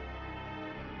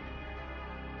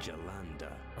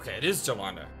 Yolanda. Okay, it is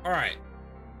Yolanda. All right.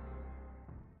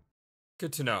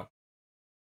 Good to know.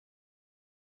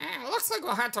 Looks like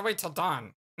we'll have to wait till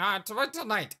dawn. To wait till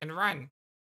night and run.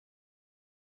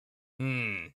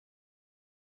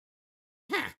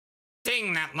 Huh.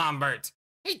 Dang that Lambert.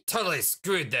 He totally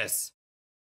screwed this.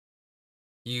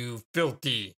 You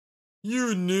filthy.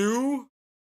 You knew?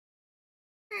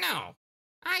 No.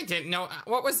 I didn't know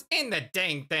what was in the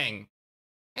dang thing.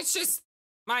 It's just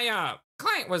my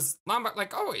client was Lambert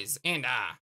like always, and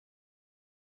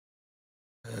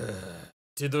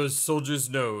did those soldiers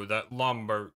know that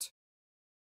Lambert?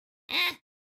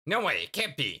 No way, it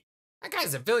can't be. That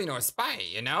guy's a villain or a spy,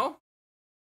 you know?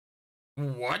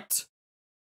 What?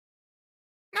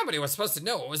 Nobody was supposed to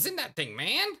know what was in that thing,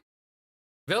 man.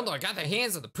 Vildor got the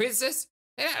hands of the princess.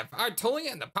 They have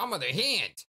Artolia in the palm of their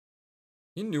hand.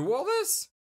 You knew all this?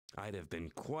 I'd have been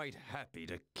quite happy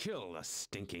to kill a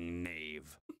stinking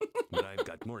knave. But I've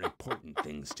got more important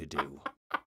things to do.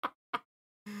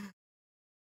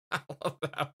 I love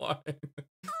that line. Arm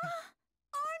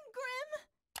Grim!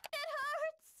 It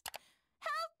hurts!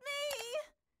 Help me!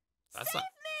 Save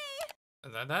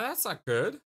me! That's not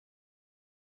good.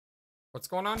 What's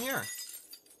going on here?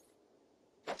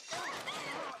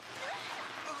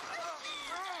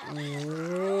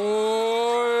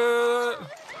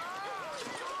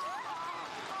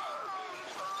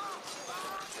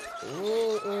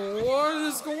 What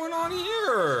is going on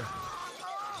here?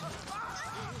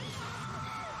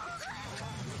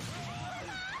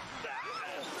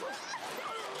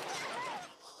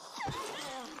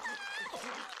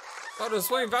 Thought it was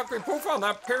playing Valkyrie Profile,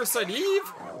 not Parasite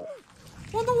Eve?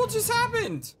 What the hell just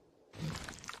happened?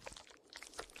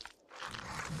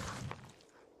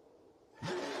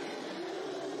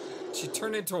 She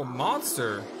turned into a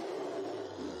monster.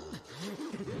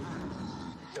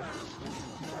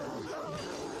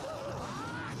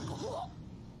 Oh,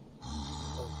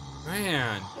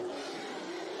 man.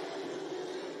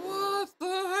 What the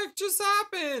heck just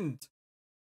happened?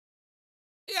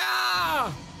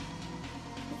 Yeah!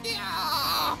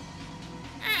 Yeah!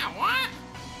 What?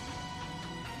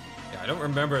 Yeah, I don't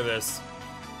remember this.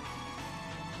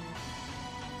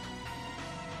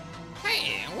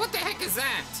 Hey, what the heck is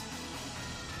that?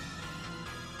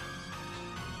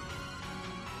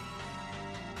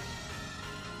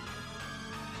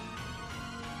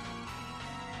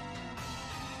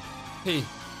 Hey,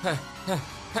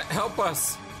 help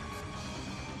us.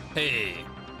 Hey,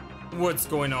 what's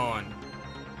going on?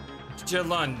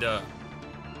 Yolanda.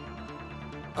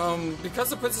 Because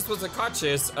the princess was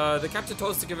unconscious, the captain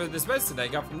told us to give her this medicine that I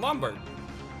got from Lombard.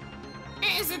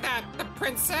 Isn't that the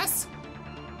princess?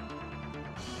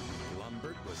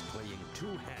 Lombard was playing two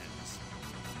hands.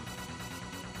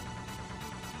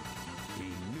 He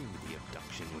knew the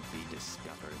abduction would be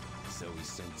discovered, so he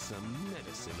sent some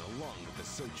medicine along with the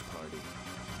search party.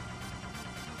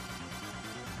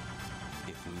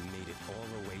 If we made it all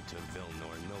the way to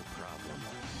Vilnor, no problem.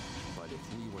 But if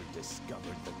we were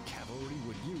discovered, the cavalry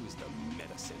would use the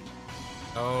medicine.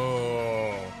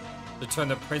 Oh, to turn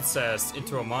the princess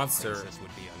into a monster. The princess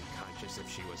would be unconscious if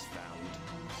she was found.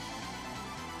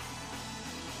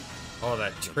 Oh,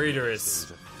 that traitorous.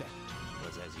 His effect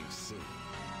was as you see.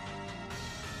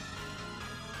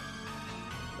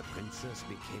 The princess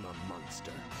became a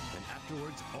monster, and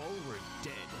afterwards all were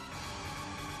dead.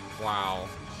 Wow.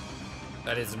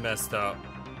 That is messed up.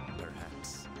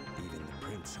 Perhaps even the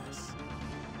princess.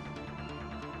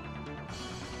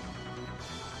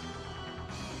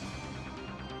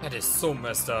 That is so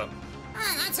messed up.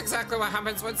 That's exactly what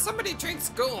happens when somebody drinks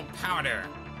ghoul powder.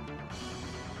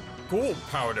 Ghoul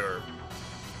powder?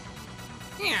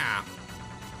 Yeah.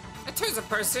 It turns a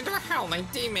person into a howling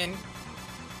demon.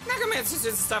 Necromancers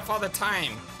do stuff all the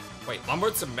time. Wait,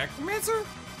 Lumbert's a necromancer?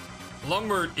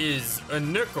 Lumbert is a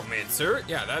necromancer?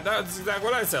 Yeah, that's exactly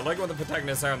what I said. Like when the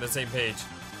protagonists are on the same page.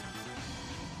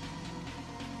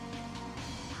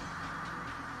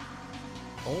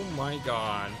 Oh my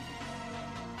god.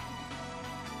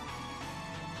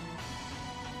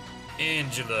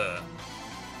 Angela.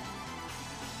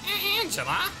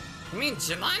 Angela? You mean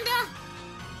Jolanda?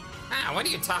 Ah, what are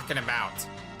you talking about?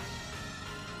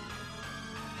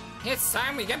 It's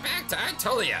time we get back to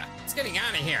Artolia. It's getting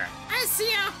out of here. I see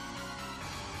ya.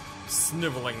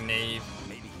 Sniveling knave.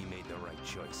 Maybe he made the right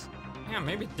choice. Yeah,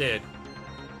 maybe he did.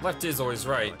 Left is always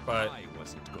right, but I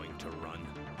wasn't going to run.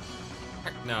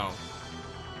 heck no.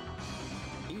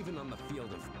 Even on the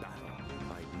field of battle,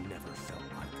 I'd never felt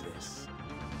like this.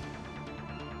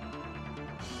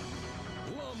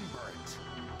 Lumbert!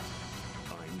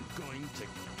 I'm going to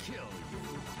kill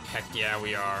you. Heck yeah,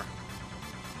 we are.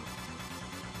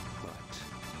 But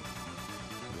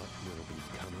what will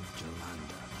become of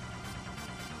Jolanda?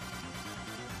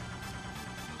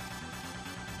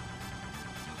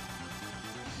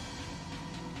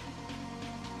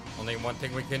 Only one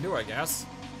thing we can do, I guess.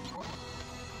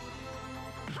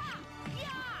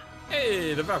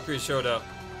 Hey, the Valkyrie showed up.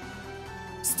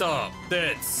 Stop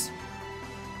this.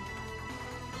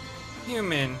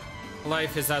 Human,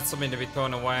 life is not something to be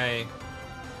thrown away.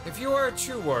 If you are a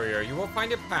true warrior, you will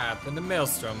find a path in the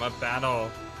maelstrom of battle.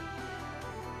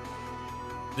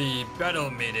 The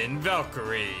battle maiden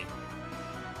Valkyrie.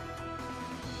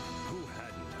 Who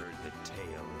hadn't heard the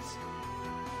tales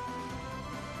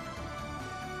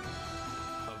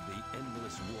of the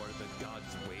endless war the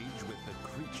gods wage with the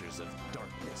creatures of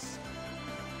darkness?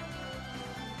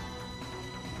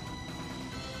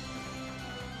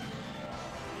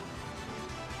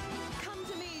 Come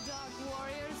to me, Dark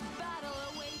Warriors. Battle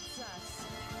awaits us.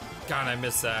 God, I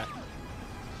miss that.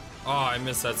 Oh, I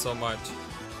miss that so much.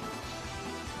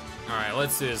 Alright,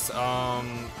 let's do this.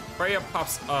 Freya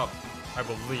pops up, I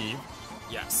believe.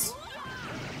 Yes.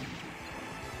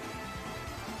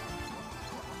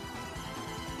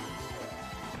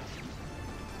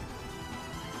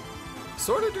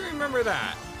 Sort of do remember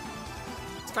that.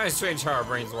 It's kind of strange how our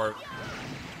brains work.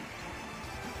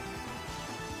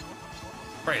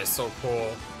 Freya's so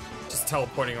cool. Just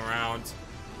teleporting around.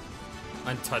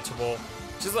 Untouchable.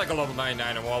 She's like a level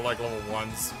 99 and we're all like level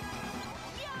 1s.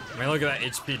 I mean, look at that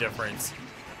HP difference.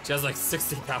 She has like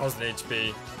 60,000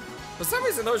 HP. For some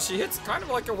reason though, she hits kind of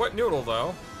like a wet noodle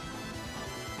though.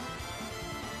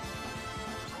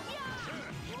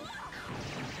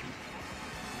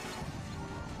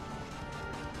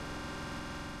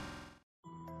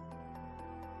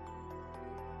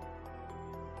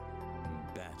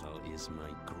 Battle is my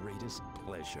greatest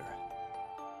pleasure.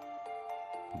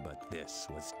 But this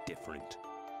was different.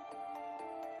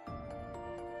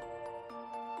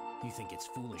 You think it's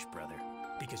foolish, brother,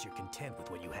 because you're content with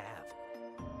what you have.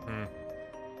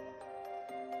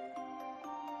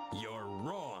 You're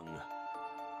wrong.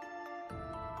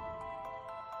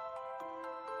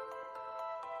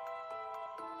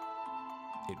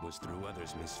 It was through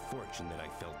others' misfortune that I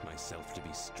felt myself to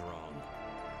be strong.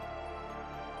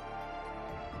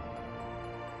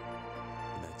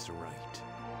 That's right.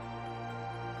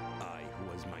 I,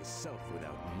 who was myself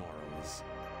without morals.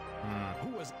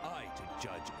 Who was I to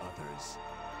judge others?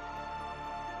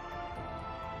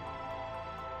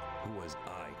 Who was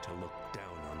I to look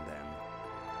down on them?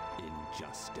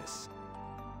 Injustice.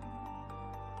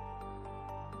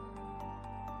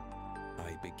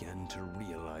 I began to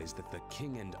realize that the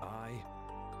king and I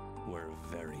were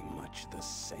very much the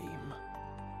same.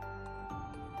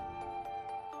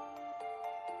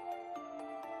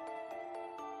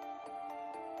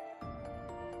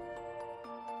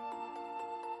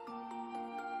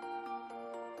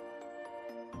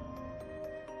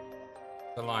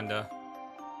 Jolanda.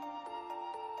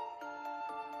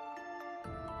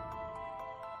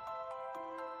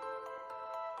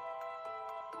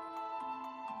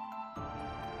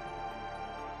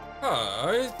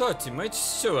 I thought you might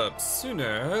show up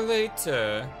sooner or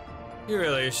later. You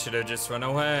really should have just run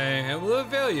away. It will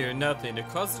avail you nothing to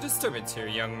cause a disturbance here,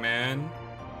 young man.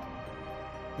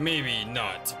 Maybe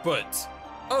not, but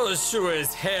I'll sure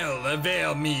as hell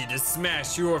avail me to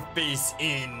smash your face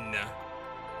in.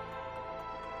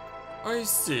 I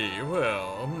see.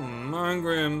 Well,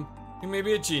 Angrim, you may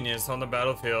be a genius on the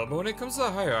battlefield, but when it comes to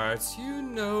the higher arts, you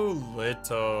know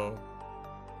little.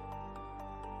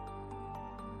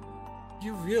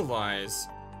 You realize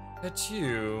that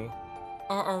you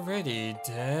are already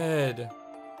dead.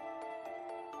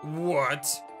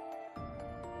 What?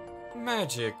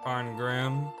 Magic,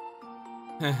 Arngrim.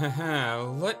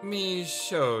 Let me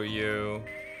show you.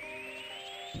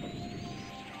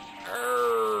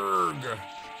 Urgh!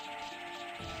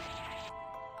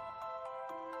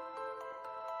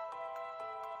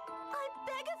 I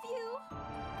beg of you!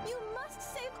 You must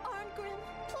save Arngrim,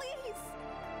 please!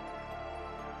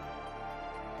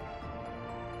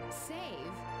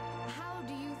 Save? How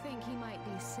do you think he might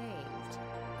be saved?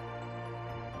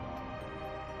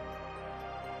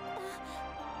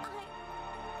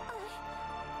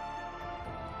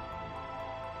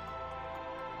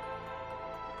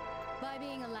 By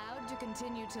being allowed to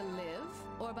continue to live,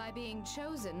 or by being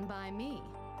chosen by me?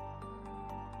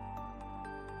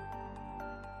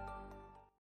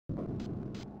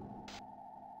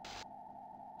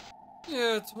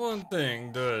 Yet one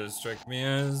thing does strike me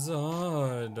as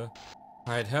odd.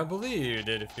 I'd have believed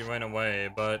it if you went away,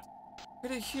 but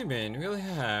could a human really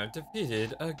have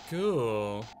defeated a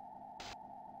ghoul?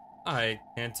 I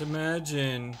can't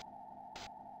imagine.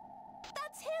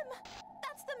 That's him!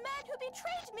 That's the man who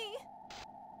betrayed me!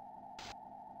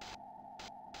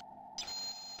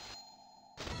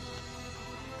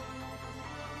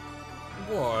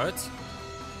 What?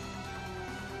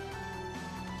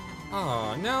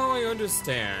 Ah, now I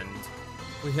understand.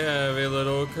 We have a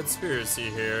little conspiracy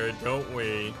here, don't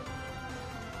we?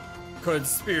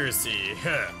 Conspiracy,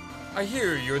 heh. I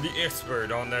hear you're the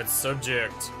expert on that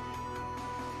subject.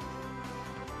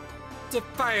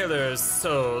 Defiler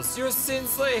souls, your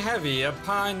sins lay heavy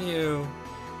upon you.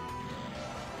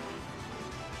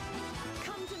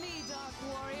 Come to me, Dark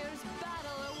Warriors.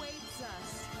 Battle awaits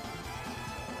us.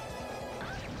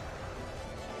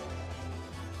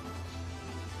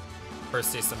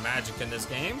 First taste of magic in this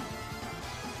game.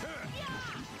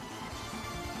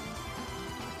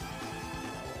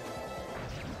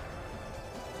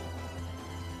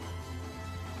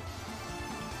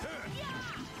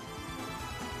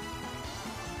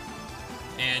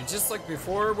 And just like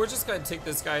before, we're just gonna take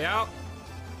this guy out.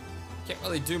 Can't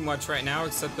really do much right now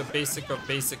except the basic of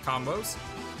basic combos.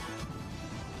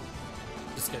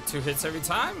 Just get 2 hits every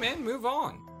time and move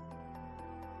on.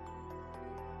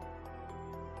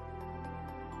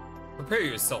 Prepare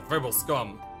yourself, rebel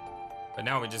scum. But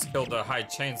now we just killed the High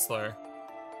Chancellor.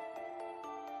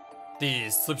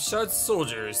 These slipshod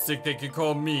soldiers think they can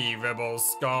call me rebel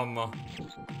scum.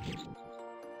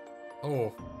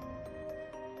 Oh.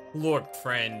 Look,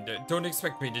 friend, don't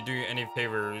expect me to do you any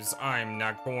favors. I'm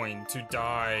not going to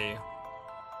die.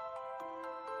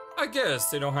 I guess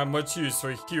they don't have much use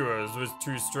for heroes with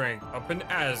 2 strength up in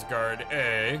Asgard,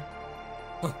 eh?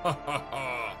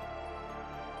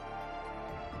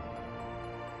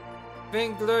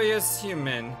 Vainglorious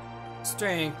human.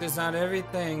 Strength is not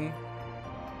everything.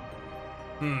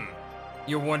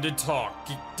 You want to talk,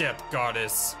 death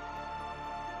goddess.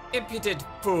 Impudent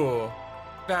fool.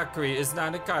 Valkyrie is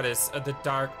not a goddess of the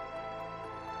dark.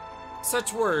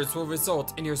 Such words will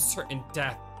result in your certain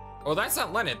death. Oh, that's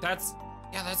not Lenneth, that's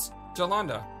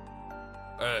Jolanda.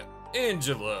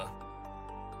 Angela.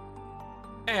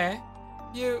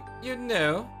 You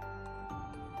know?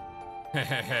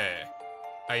 Hehehe.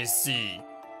 I see.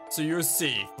 So you're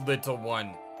safe, little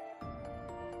one.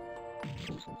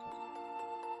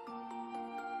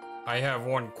 I have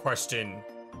one question.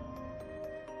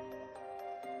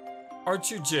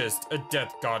 Aren't you just a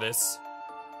death goddess?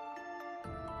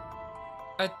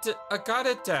 A god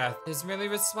of death is merely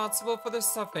responsible for the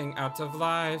suffering out of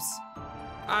lives.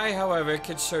 I, however,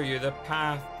 could show you the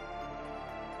path.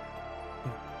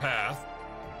 Path?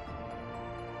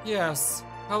 Yes.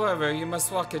 However, you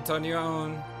must walk it on your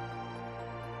own.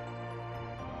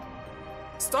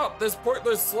 Stop this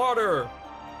pointless slaughter!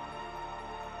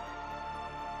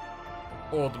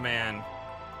 Old man.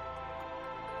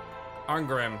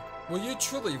 Arngrim, will you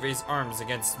truly raise arms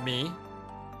against me?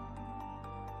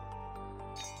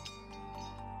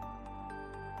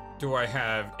 Do I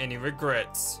have any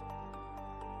regrets?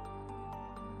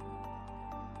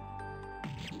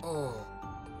 Oh,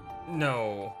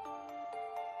 no.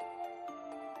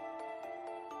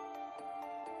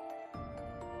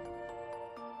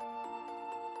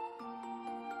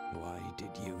 Why did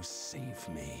you save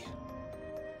me?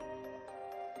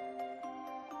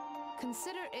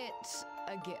 Consider it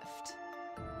a gift.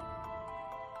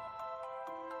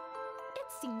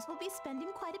 It seems we'll be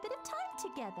spending quite a bit of time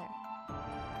together.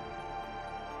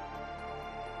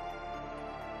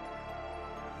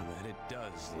 That it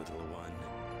does, little one.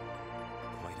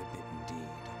 Quite a bit indeed.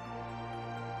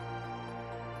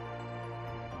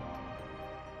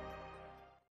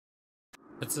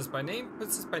 Princess by name,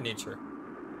 princess by nature.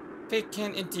 Fate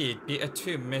can indeed be a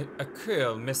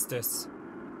cruel mistress.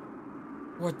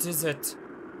 What is it?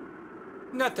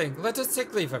 Nothing. Let us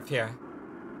take leave of here.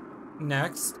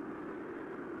 Next.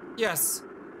 Yes.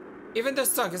 Even the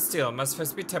strongest steel must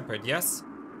first be tempered, yes?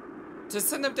 To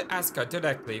send them to Asgard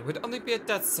directly would only be a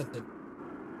death sentence.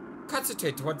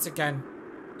 Concentrate once again.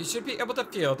 You should be able to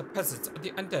feel the presence of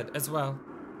the undead as well.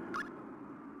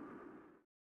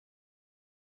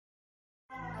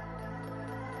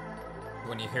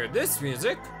 When you hear this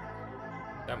music,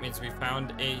 that means we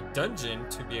found a dungeon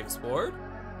to be explored.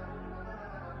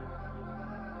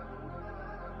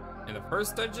 And the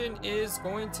first dungeon is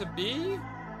going to be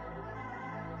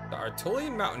the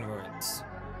Artolian Mountain Ruins.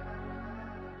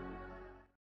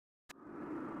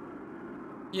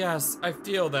 Yes, I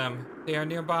feel them. They are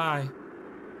nearby.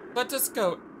 Let us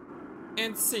go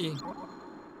and see.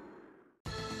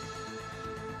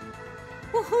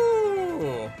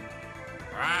 Woohoo!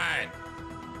 Alright.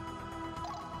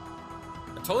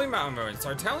 Artolian Mountain Ruins.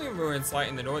 Artolian ruins lie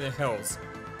in the northern hills.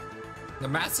 The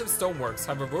massive stoneworks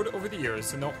have eroded over the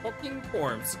years, and the hulking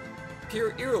forms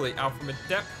peer eerily out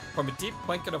from a deep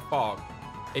blanket of fog.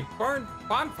 A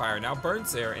bonfire now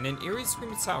burns there, and an eerie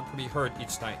screaming sound can be heard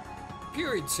each night.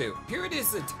 Period 2. Period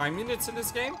is the time units in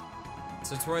this game.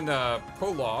 Since we're in the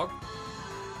prologue,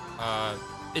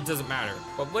 it doesn't matter.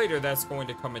 But later, that's going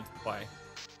to come into play.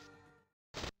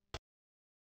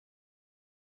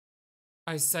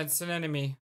 I sense an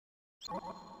enemy.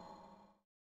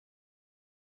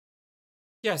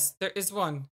 Yes, there is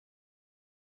one.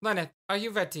 Lenneth, are you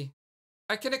ready?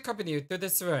 I can accompany you through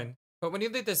this ruin, but when you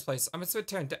leave this place, I must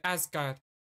return to Asgard.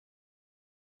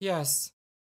 Yes.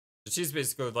 She's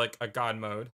basically like a god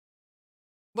mode.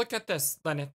 Look at this,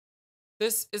 Lenneth.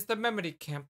 This is the memory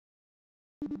camp.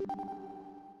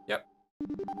 Yep.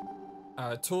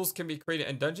 Tools can be created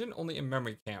in dungeon, only in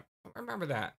memory camp. Remember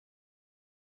that.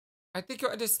 I think you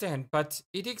understand, but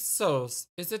eating souls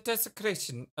is a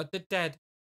desecration of the dead.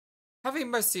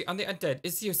 Having mercy on the undead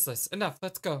is useless. Enough,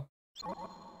 let's go.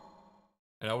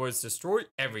 And always destroy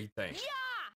everything.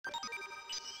 Yeah!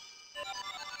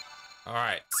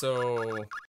 Alright, so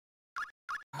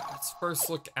let's first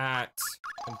look at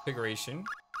configuration.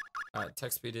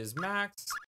 Text speed is max.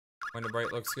 Window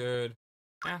bright looks good.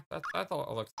 Yeah, that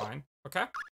all looks fine. Okay.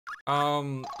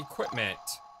 Equipment.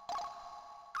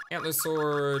 Antler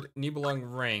sword, Nibelung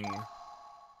ring.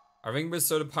 A ring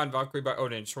bestowed upon Valkyrie by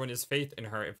Odin, showing his faith in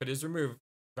her. If it is removed,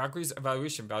 Valkyrie's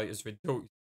evaluation value is reduced.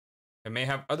 It may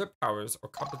have other powers or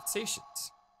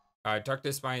compensations.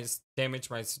 Darkness minus damage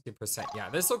minus 50%. Yeah,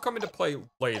 this will come into play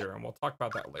later, and we'll talk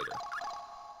about that later.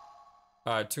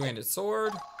 Two-handed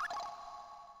sword.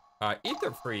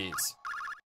 Ether freeze.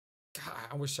 God,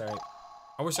 I wish I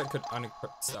could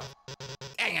unequip stuff.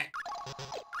 Dang it!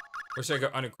 Wish I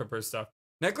could unequip her stuff.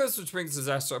 Necklace which brings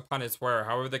disaster upon its wearer.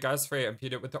 However, the gods Freya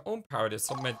imbued it with their own power to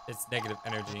supplement its negative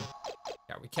energy.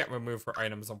 Yeah, we can't remove her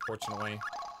items, unfortunately.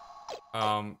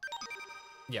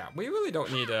 Yeah, we really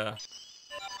don't need to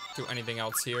do anything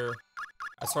else here.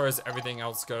 As far as everything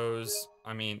else goes,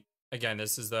 I mean, again,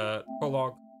 this is the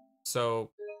prologue, so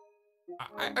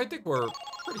I think we're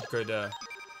pretty good to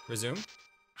resume.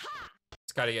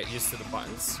 Just gotta get used to the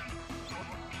buttons.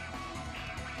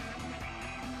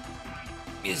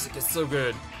 Music is so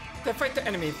good. To fight the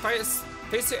enemy, face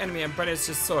the enemy and brandish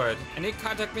his sword. Any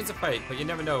contact means a fight, but you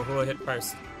never know who will hit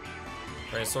first.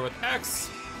 Brandish sword with X.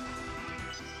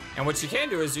 And what you can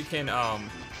do is you can,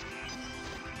 don't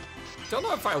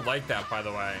know if I like that, by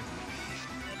the way.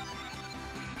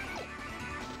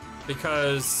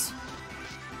 Because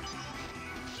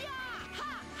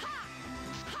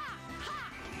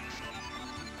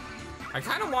I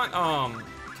kind of want,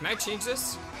 can I change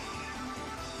this?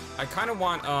 I kind of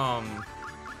want,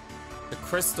 the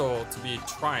crystal to be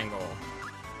triangle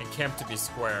and camp to be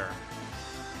square.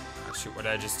 Oh, shoot, what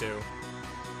did I just do?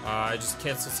 I just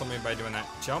canceled something by doing that.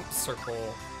 Jump,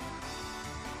 circle,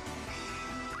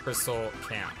 crystal,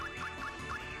 camp.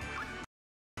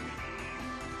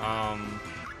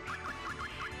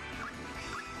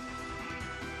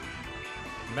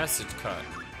 Message cut.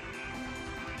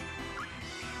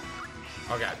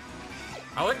 Okay.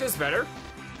 I like this better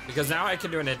because now I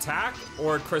can do an attack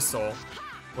or a crystal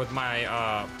with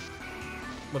my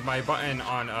with my button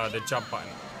on the jump button.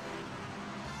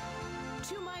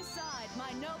 To my side,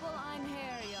 my noble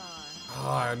Einherjar. Oh,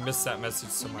 I missed that message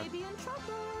so You much. may be in trouble.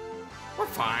 We're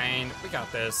fine. We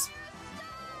got this.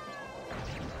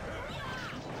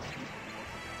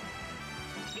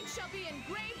 It shall be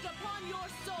engraved upon your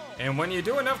soul. And when you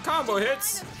do enough combo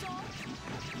hits, Divine assault,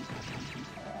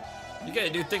 you get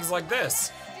to do things like this.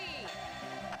 steed.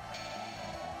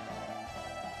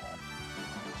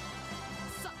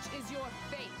 Such is your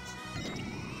fate.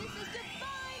 This is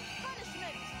divine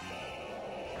punishment.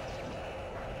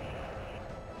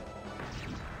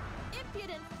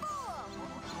 Impudent fool!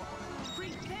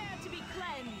 Prepare to be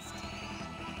cleansed.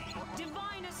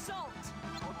 Divine assault.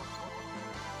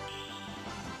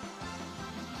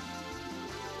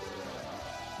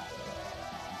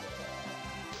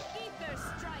 Ether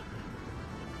strike.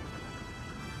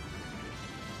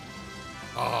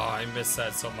 Oh, I missed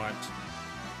that so much.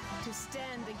 To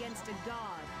stand against a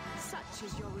god, such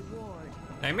is your reward.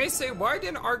 I may say, why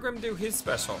didn't Argrim do his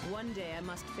special? One day I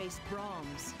must face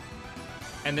Brahms.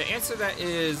 And the answer to that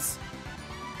is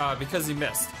because he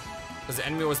missed. Because the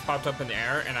enemy was popped up in the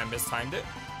air and I mistimed it.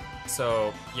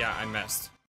 So, yeah, I missed.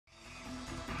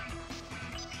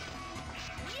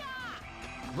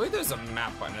 I believe there's a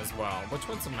map button as well. Which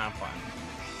one's the map button?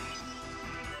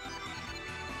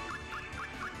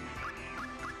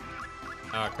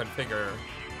 Configure.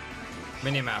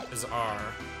 Minimap is R.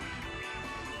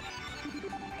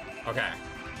 Okay.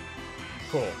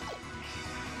 Cool.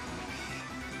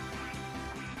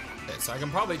 Okay, so I can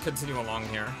probably continue along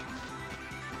here.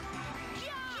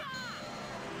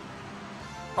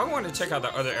 I want to check out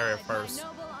the other area first. My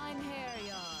noble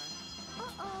Einherjar.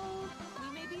 Uh-oh,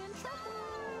 we may be in trouble.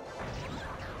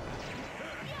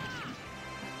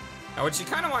 Now what you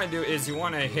kind of want to do is you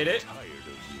want to hit it Tired of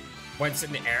you. when it's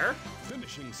in the air.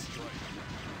 Finishing strike.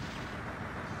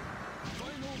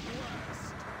 Final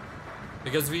blast.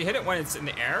 Because if you hit it when it's in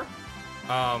the air,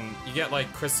 you get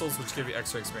like crystals which give you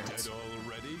extra experience. Dead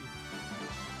already?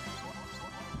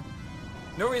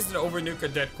 No reason to over-nuke a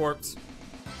dead corpse.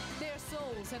 Their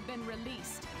souls have been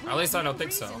released. At least I don't No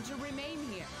think so. reason to remain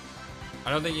here.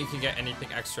 I don't think you can get anything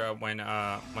extra when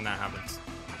that happens.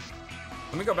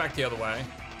 Let me go back the other way.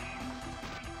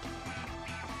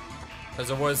 Because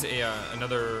there was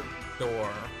another door.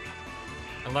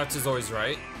 And left is always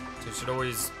right. So you should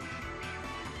always,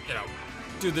 you know,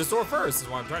 do this door first is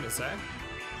what I'm trying to say.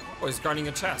 Always guarding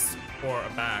a chest or a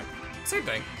bag. Same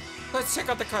thing. Let's check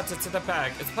out the contents of the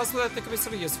bag. It's possible that there could be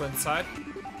something useful inside.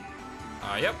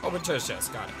 Yep, open treasure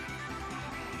chest. Got it.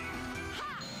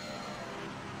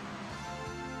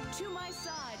 To my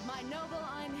side, my noble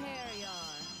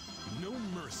Einherjar. No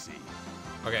mercy.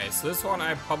 Okay, so this one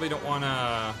I probably don't want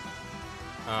to...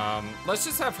 let's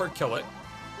just have her kill it.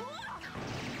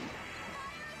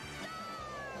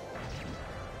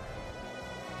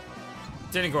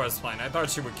 Didn't go as planned. I thought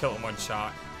she would kill it in one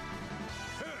shot.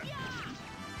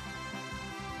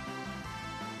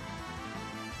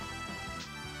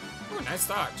 Ooh, nice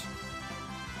dodge.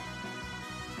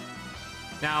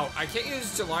 Now, I can't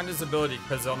use Jolanda's ability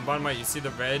because on the bottom right you see the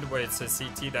red where it says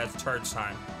CT, that's charge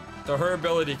time. So her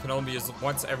ability can only be used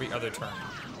once every other turn.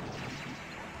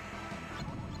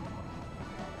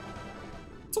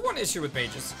 It's one issue with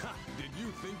mages. Ha! Did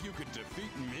you think you could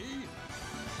defeat me?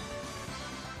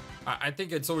 I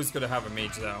think it's always good to have a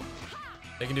mage though.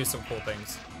 They can do some cool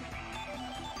things.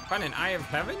 Find an Eye of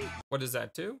Heaven? What does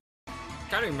that do?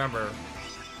 Gotta remember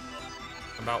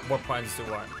about what buttons do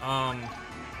what.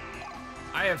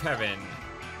 Eye of Heaven.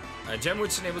 A gem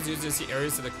which enables users to see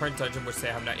areas of the current dungeon which they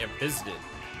have not yet visited.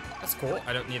 That's cool.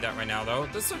 I don't need that right now though.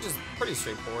 This is just pretty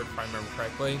straightforward if I remember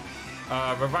correctly.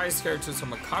 Revise characters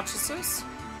from unconsciousness.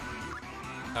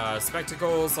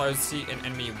 Spectacles allows you to see an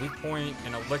enemy weak point,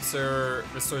 and Elixir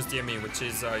restores DME, which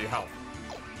is your health.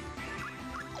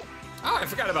 Oh, I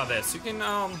forgot about this. You can,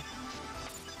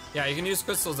 yeah, you can use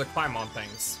crystals to climb on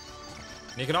things.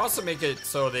 And you can also make it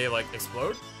so they, like,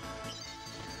 explode.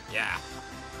 Yeah.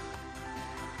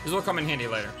 This will come in handy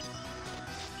later.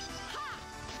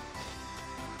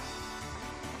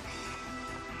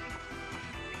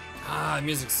 Ah, the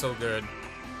music's so good.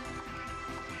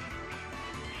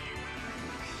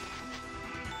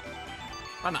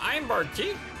 On the iron bar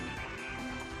key.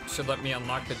 Should let me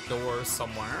unlock the door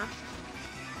somewhere.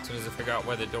 As soon as I figure out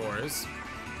where the door is.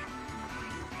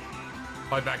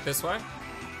 Probably back this way.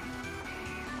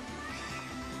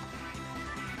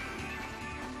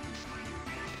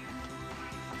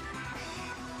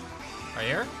 Right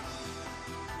here?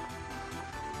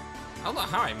 I don't know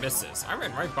how I missed this. I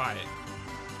ran right by it.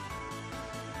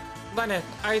 Lenneth,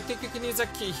 I think you can use a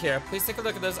key here. Please take a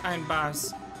look at those iron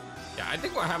bars. Yeah, I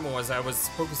think what happened was I was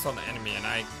focused on the enemy and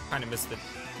I kind of missed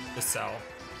the cell.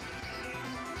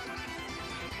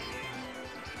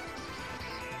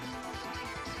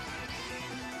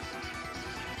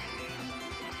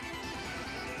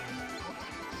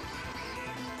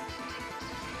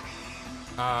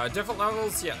 Different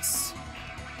levels, yes.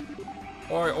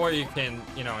 Or you can,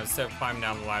 you know, instead of climbing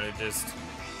down the ladder, just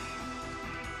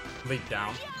leap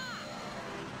down.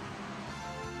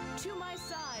 To my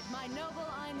side, my noble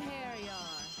Einherjar.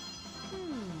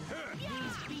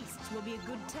 These beasts will be a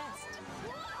good test.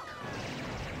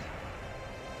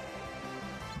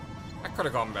 I could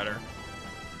have gone better.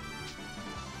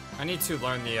 I need to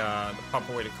learn the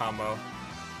proper way to combo.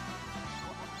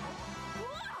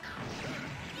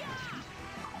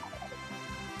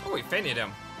 Oh, he fainted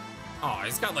him. Oh,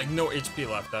 he's got like no HP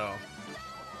left though.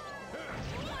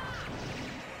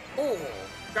 Oh,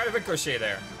 got a ricochet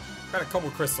there. Got a couple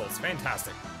crystals.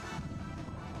 Fantastic.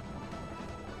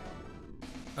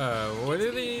 What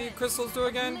do the crystals do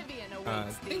again? I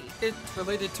think it's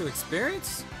related to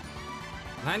experience?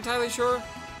 Not entirely sure.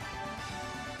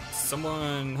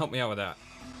 Someone help me out with that.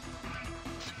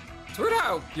 It's weird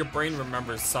how your brain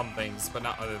remembers some things, but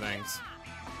not other things.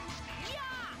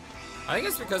 I think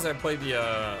it's because I played we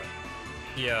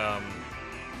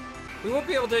won't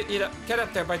be able to get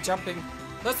up there by jumping.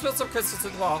 Let's build some crystals to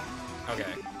the wall. Okay,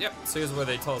 yep, so here's where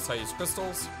they tell us how to use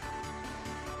crystals.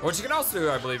 What you can also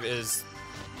do, I believe, is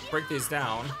break these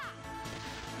down.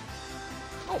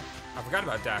 Oh, I forgot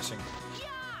about dashing.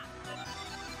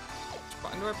 Which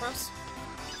button do I press?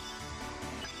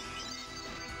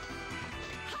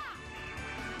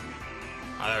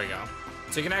 Oh, there we go.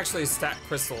 So you can actually stack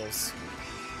crystals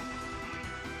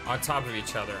on top of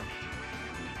each other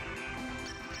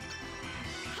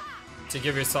to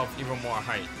give yourself even more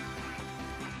height.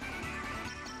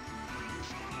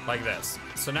 Like this.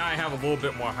 So now I have a little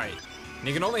bit more height. And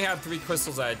you can only have 3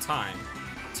 crystals at a time.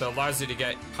 So it allows you to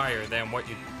get higher than what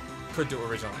you could do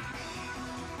originally.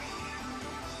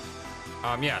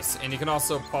 Yes, and you can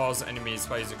also pause enemies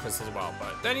by using crystals as well,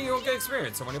 but then you won't get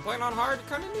experience. So when you're playing on hard, you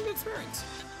kind of need experience.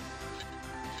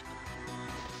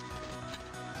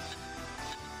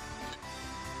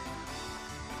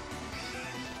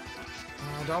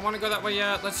 Do I want to go that way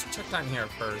yet? Let's check down here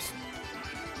first.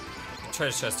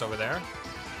 Treasure chest over there.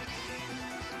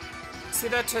 See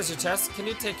that treasure chest? Can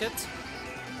you take it?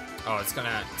 Oh, it's gonna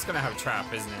have a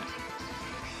trap, isn't it?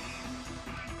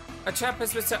 A trap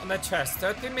has been set on that chest. There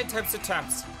are 3 main types of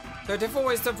traps. There are different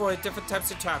ways to avoid different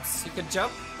types of traps. You can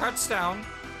jump, crouch down,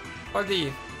 or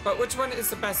leave. But which one is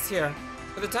the best here?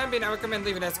 For the time being, I recommend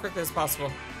leaving as quickly as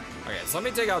possible. Okay, so let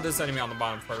me take out this enemy on the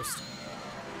bottom first.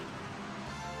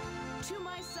 To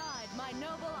my side, my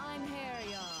noble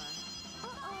Einherjar.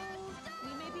 Uh-oh,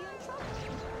 we may be in trouble.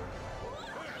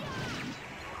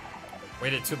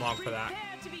 Waited too long for that.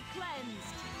 Prepare to be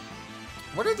cleansed.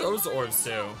 What do those orbs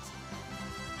do?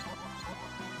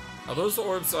 Are those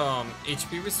orbs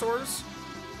HP restores?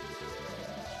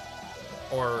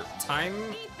 Or time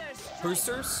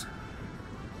boosters?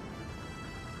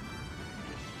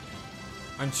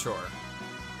 Unsure.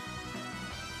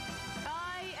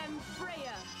 I am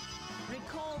Freya.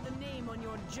 Recall the name on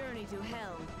your journey to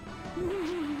hell.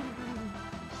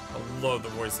 I love the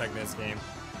voice acting in this game.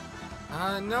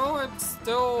 No, it's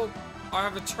still... I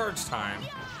have a charge time.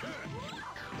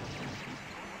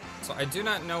 So I do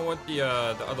not know what the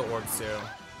other orbs do.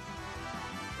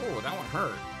 Oh, that one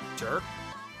hurt. Jerk.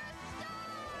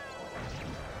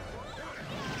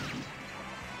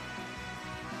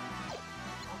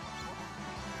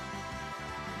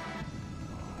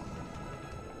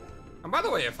 And by the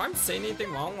way, if I'm saying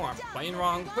anything wrong or I'm playing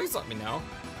wrong, please let me know.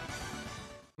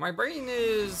 My brain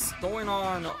is going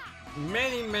on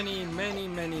many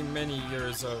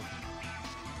years of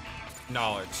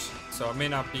knowledge, so it may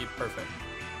not be perfect.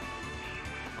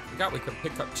 I forgot we could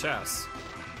pick up chests.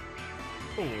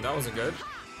 Ooh, that wasn't good.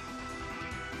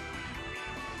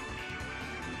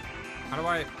 How do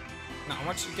I... No, I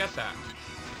want you to get that.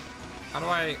 How do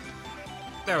I...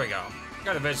 There we go.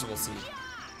 Got a vegetable seed.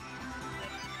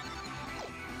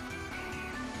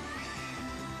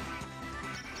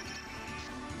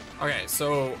 Okay,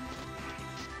 so...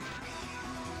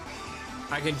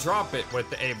 I can drop it with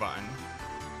the A button.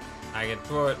 I can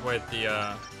throw it with the,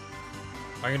 I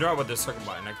can draw it with the circle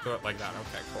button. I can throw it like that.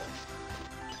 Okay, cool.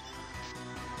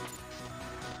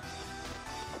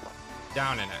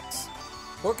 Down in it.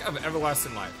 Book of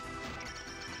Everlasting Life.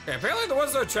 Okay, apparently there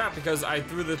was no trap because I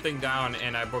threw the thing down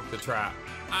and I broke the trap.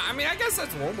 I mean, I guess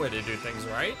that's one way to do things,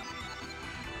 right?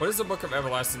 What does the Book of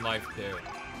Everlasting Life do?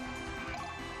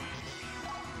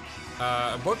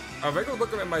 A regular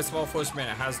book written by a small foolish man.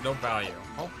 It has no value.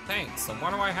 Oh, thanks. So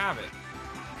why do I have it?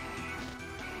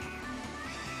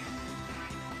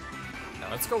 Now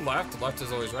let's go left. Left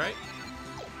is always right.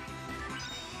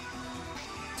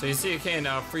 So you see, you can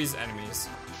freeze enemies.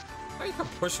 Oh, you can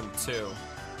push them too.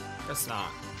 Guess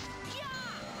not.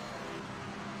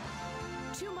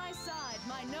 To my side,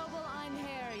 my noble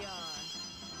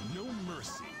Einherjar. No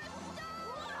mercy.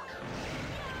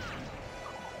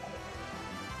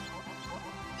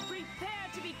 Prepare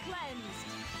to be cleansed.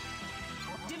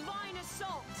 Divine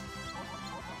assault.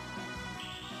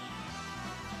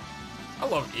 I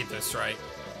love Ether Strike.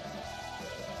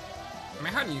 I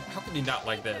mean, how can you not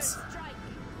like this?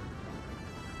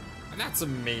 And that's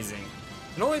amazing.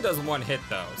 It only does one hit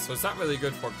though, so it's not really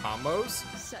good for combos.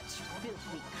 Such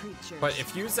filthy creatures. But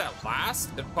if you use that last,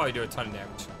 it'll probably do a ton of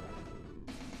damage.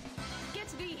 Get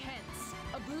thee hence.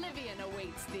 Oblivion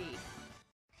awaits thee.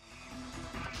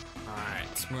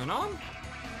 Alright, moving on.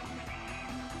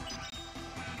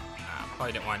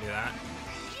 Probably didn't want to do that.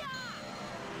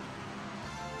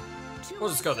 We'll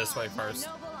just go this way first.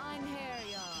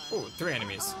 Ooh, 3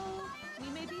 enemies. We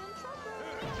may be in trouble.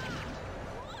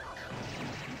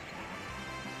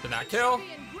 Did not kill. Be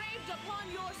engraved upon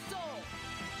your soul.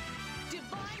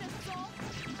 Divine assault.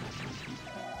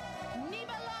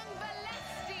 Nibelang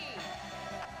Velesti.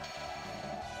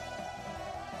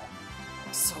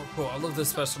 So cool. I love the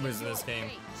special moves in this game.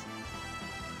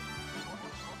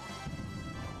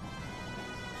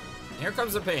 Here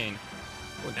comes the pain.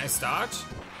 Oh, nice dodge.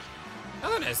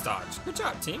 Another nice dodge. Good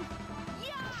job, team.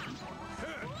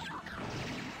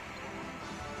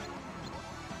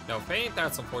 No feint.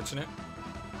 That's unfortunate.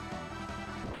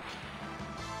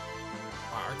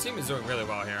 Wow, our team is doing really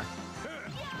well here.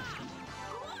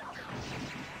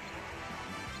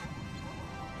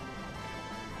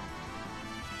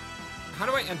 How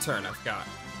do I enter? I forgot.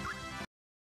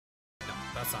 No,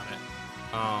 that's not it.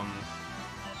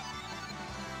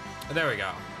 There we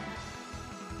go.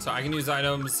 So I can use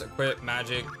items, equip,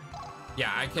 magic.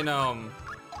 Yeah, I can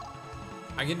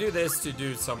do this to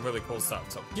do some really cool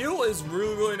stuff. So heal is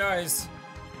really, really nice.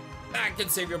 That can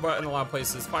save your butt in a lot of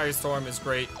places. Firestorm is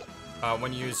great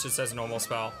when you use just as a normal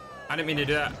spell. I didn't mean to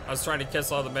do that. I was trying to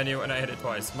cancel out the menu and I hit it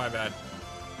twice. My bad.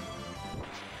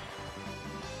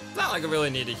 It's not like I really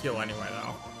need to heal anyway,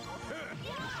 though.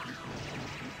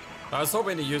 I was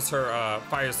hoping to use her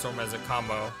Firestorm as a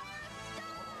combo.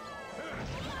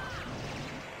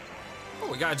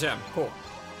 Oh, we got a gem. Cool.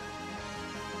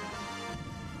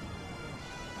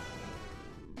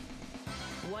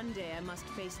 One day I must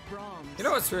face Brahms. You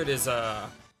know what's weird is I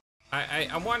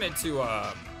wanted to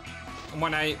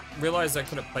when I realized I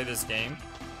couldn't play this game,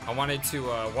 I wanted to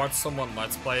watch someone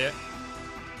let's play it.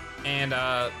 And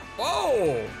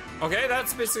whoa! Okay,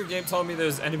 that's basically the game telling me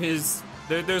there's enemies.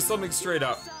 There's something straight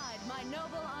up.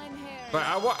 But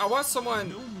I watched someone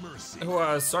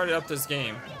who started up this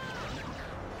game.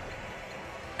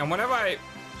 And whenever I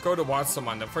go to watch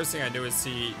someone, the first thing I do is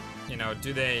see, you know,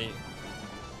 do they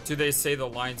say the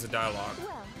lines of dialogue?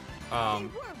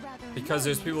 Because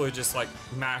there's people who just like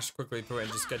mash quickly through it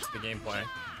and just get to the gameplay.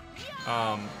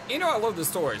 You know, I love the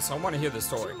story, so I want to hear the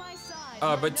story.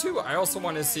 But 2, I also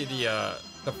want to see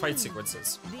the fight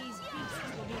sequences.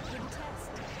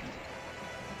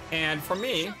 And for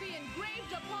me,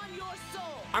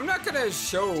 I'm not gonna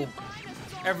show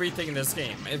everything in this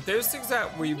game. If there's things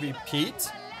that we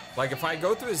repeat, like if I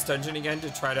go through this dungeon again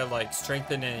to try to like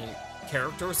strengthen any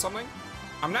character or something,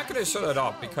 I'm not gonna show that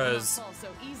off because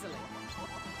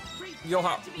you'll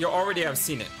already have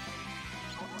seen it.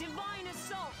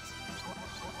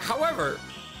 However,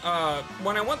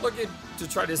 when I went looking to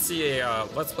try to see a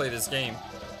let's play this game,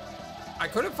 I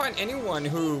couldn't find anyone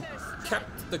who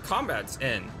kept the combats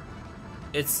in.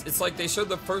 It's like they showed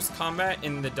the first combat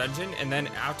in the dungeon, and then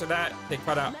after that, they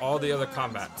cut out all the other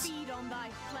combats.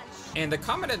 And the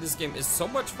combat in this game is so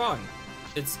much fun.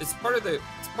 It's part of the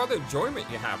enjoyment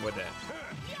you have with it.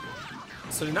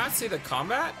 So to not see the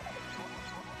combat,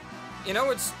 you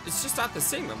know, it's just not the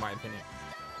same in my opinion.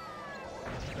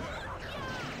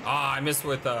 Ah, I missed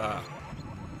with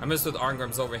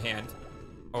Arngrim's overhead.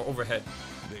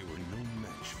 They were no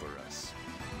match for us.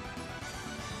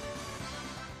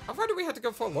 How far do we have to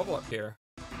go for a level up here?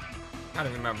 I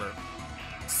don't remember.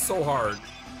 So hard.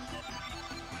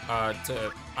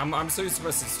 I'm so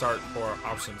supposed to start for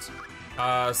options.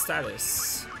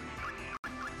 Status.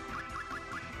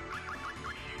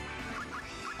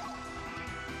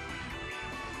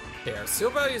 Okay, our seal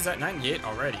value is at 98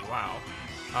 already. Wow.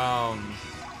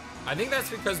 I think that's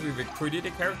because we recruited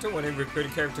a character. When a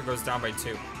recruited character goes down by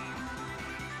 2.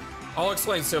 I'll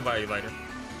explain seal value later.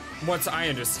 Once I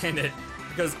understand it.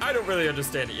 because I don't really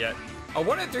understand it yet. A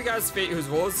 1 in 3 goddess fate whose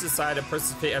role is to decide a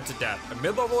person's fate after death. A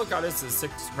mid-level goddess is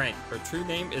 6th rank. Her true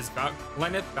name is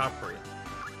Lenneth Valkyrie.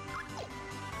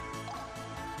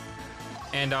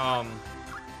 And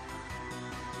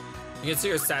you can see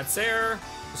her stats there.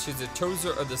 She's a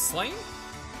Tozer of the Slain.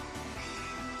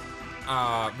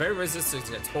 Very resistant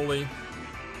against Holy.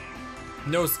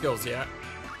 No skills yet.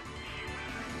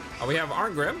 We have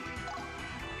Arngrim,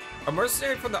 a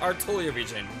mercenary from the Artolia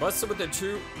region, blessed with a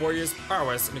true warrior's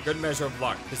prowess and a good measure of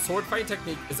luck. His sword fight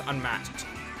technique is unmatched.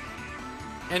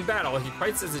 In battle, he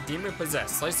fights as a demon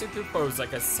possessed, slicing through foes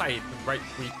like a scythe with bright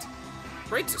wheat.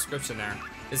 Great description there.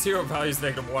 His hero value is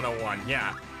 -101.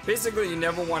 Yeah, basically you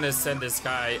never want to send this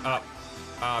guy up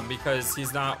because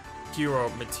he's not hero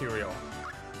material.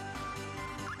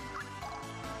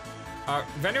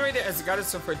 Venerated as a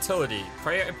goddess of fertility,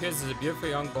 Freya appears as a beautiful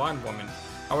young blonde woman.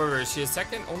 However, she is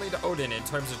second only to Odin in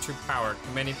terms of true power,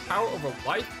 commanding power over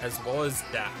life as well as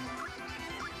death.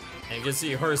 And you can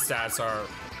see her stats are,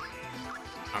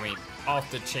 I mean, off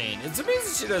the chain. It's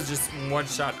amazing she does just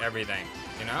one-shot everything,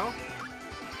 you know?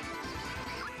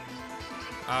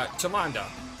 Chalanda,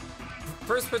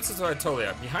 first princess of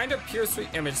Artolia. Behind her pure sweet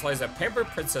image lies a pampered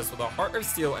princess with a heart of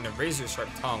steel and a razor-sharp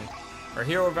tongue. Her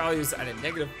hero value is at a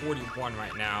 -41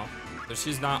 right now, so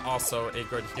she's not also a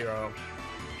good hero.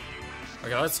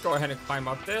 Okay, let's go ahead and climb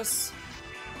up this.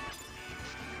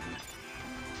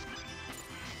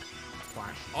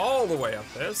 Climb all the way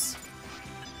up this.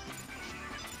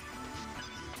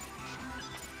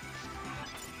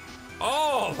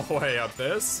 All the way up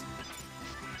this.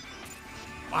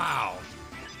 Wow.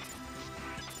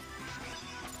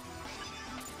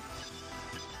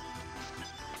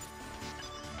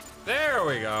 There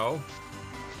we go.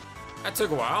 That took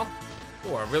a while.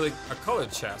 Oh, a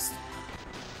colored chest.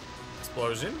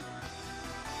 Explosion.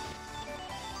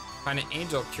 Find an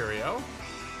angel curio.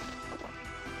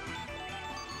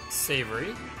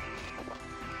 Savory.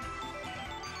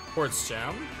 Quartz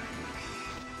gem.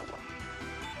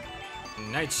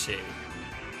 Nightshade.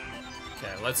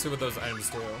 Okay, let's see what those items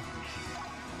do.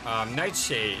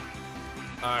 Nightshade.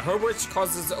 Her witch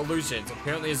causes illusions.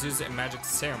 Apparently is used in magic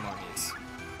ceremonies.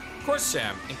 Quartz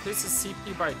gem increases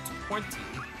CP by 20.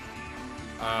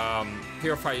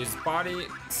 Purify used body.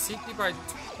 CP by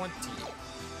 20.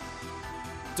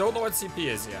 Don't know what CP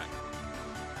is yet.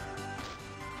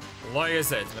 Like I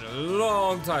said, it's been a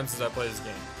long time since I played this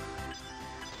game.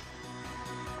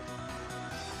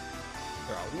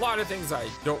 There are a lot of things I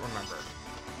don't remember.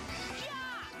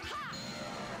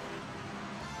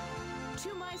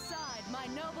 To my side, my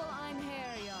noble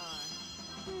Einherjar.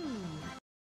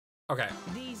 Okay.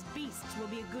 These beasts will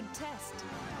be a good test.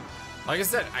 Like I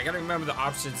said, I gotta remember the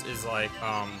options is like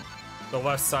the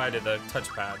left side of the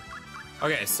touchpad.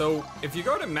 Okay, so if you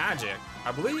go to magic,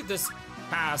 I believe this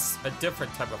casts a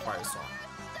different type of firestorm.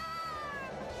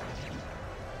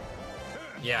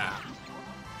 Yeah.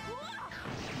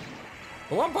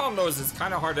 The one problem though is it's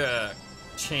kind of hard to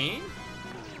chain.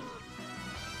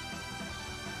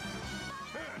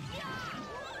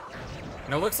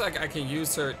 And it looks like I can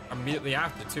use her immediately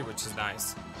after too, which is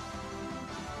nice.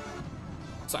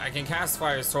 So I can cast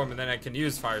Firestorm and then I can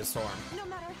use Firestorm. No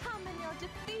matter how many are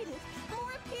defeated,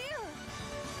 more appear.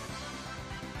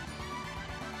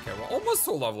 Okay, we're almost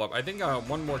to a level up. I think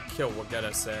one more kill will get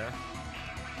us there.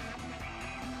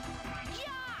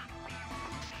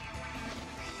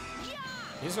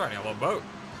 He's riding a little boat.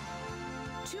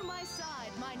 To my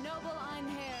side, my noble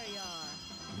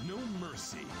Einherjar. No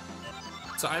mercy.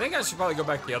 So I think I should probably go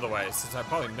back the other way since I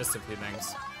probably missed a few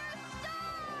things.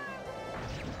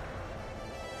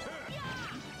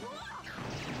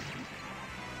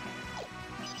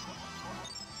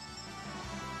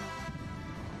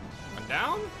 One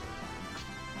down.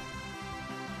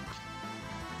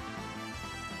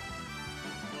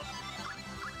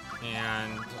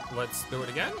 And let's do it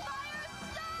again.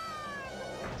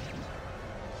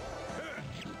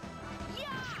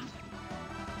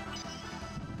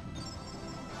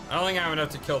 I don't think I have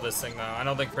enough to kill this thing, though. I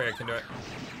don't think Freya can do it.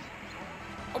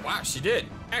 Oh, wow, she did.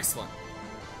 Excellent.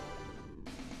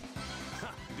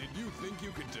 Did you think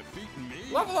you could defeat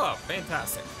me? Level up.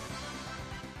 Fantastic.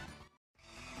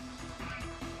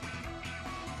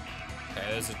 Okay,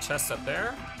 there's a chest up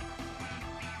there.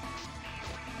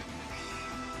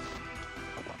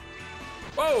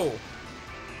 Whoa!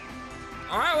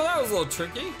 Alright, well, that was a little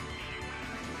tricky.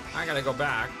 I gotta go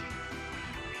back.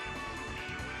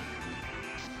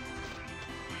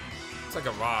 It's like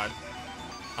a rod.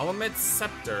 Element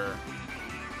Scepter.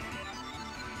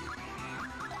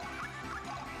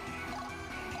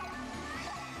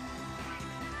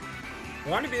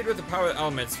 Want to be with the power of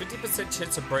elements, 50%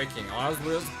 chance of breaking. Allows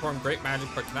wheels to perform great magic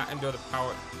but cannot endure the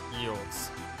power it yields.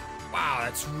 Wow,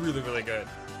 that's really, really good.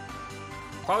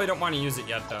 Probably don't want to use it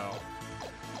yet though.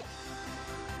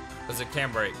 Because it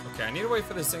can break. Okay, I need to wait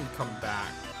for this thing to come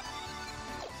back.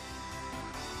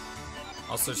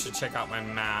 Also should check out my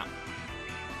map.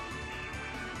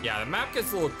 Yeah, the map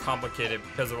gets a little complicated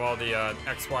because of all the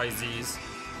XYZs.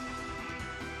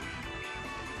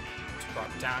 Let's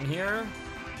drop down here.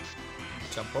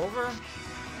 Jump over.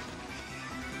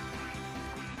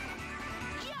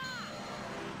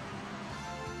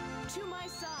 To my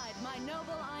side, my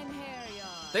noble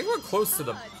Einherjar. I think we're close to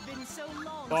the It's been so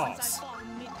long boss. since I fought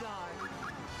in Midgard.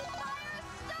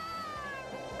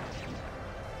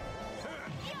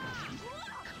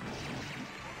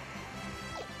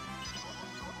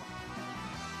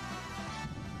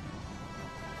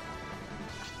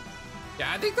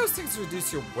 Yeah, I think those things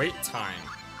reduce your wait time.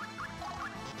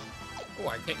 Oh,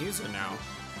 I can't use her now.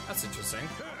 That's interesting.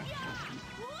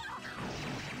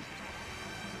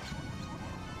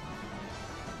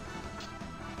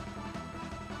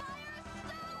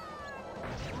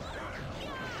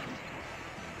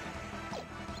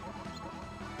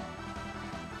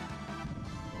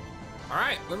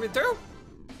 Alright, moving through.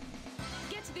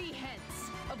 Get thee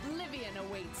hence. Oblivion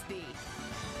awaits thee.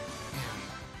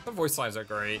 The voice lines are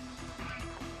great.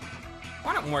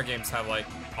 Why don't more games have like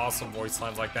awesome voice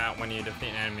lines like that when you defeat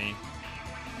an enemy?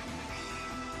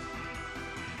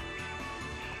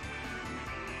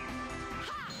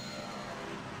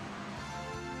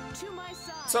 To my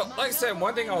side, So, my like I said, noble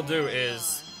one thing I'll do Einherjar.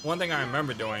 is, one thing I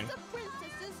remember doing. The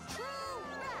princess's true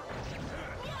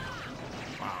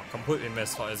Wow, completely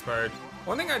missed FlightlessBird.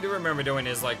 One thing I do remember doing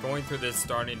is like going through this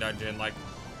starting dungeon like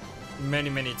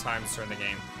many, many times during the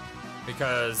game.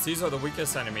 Because these are the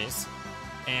weakest enemies,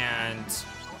 and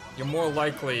you're more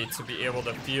likely to be able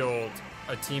to field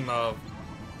a team of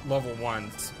level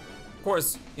 1s. Of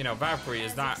course, you know, Valkyrie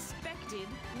is not Expected,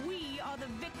 we are the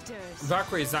victors.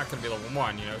 Valkyrie is not going to be level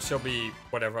 1, you know, she'll be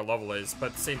whatever her level is, but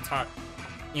at the same time,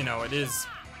 you know, it is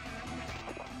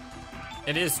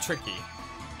tricky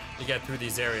to get through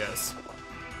these areas.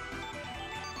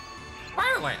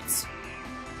 Fire Lance!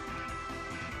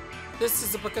 This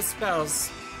is a book of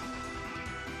spells.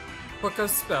 Book of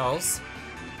spells?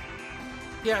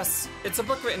 Yes, it's a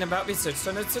book written about research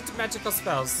on certain magical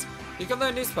spells. You can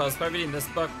learn new spells by reading this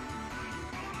book.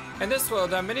 In this world,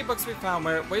 there are many books we found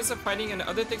where ways of fighting and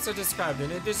other things are described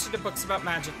in addition to books about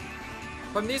magic.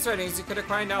 From these writings, you could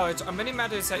acquire knowledge on many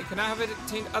matters that you could not have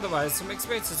obtained otherwise from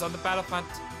experiences on the battlefront.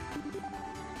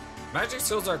 Magic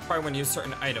skills are acquired when you use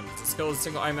certain items. The skill is a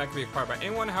single item that can be acquired by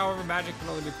anyone, however, magic can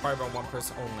only be acquired by one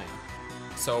person only.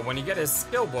 So when you get a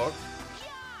skill book,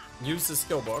 use the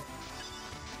skill book.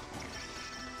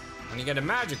 When you get a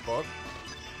magic book,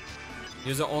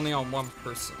 use it only on one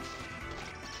person.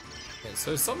 Okay,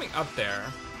 so there's something up there,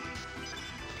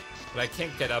 but I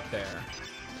can't get up there.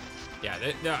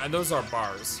 Yeah, those are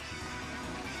bars.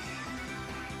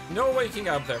 No way you can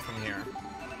get up there from here.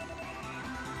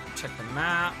 Check the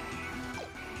map.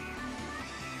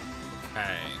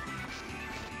 Okay.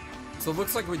 So it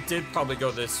looks like we did probably go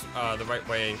this the right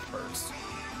way first.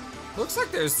 Looks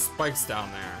like there's spikes down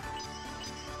there.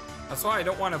 That's why I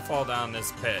don't want to fall down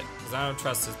this pit, because I don't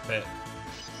trust this pit.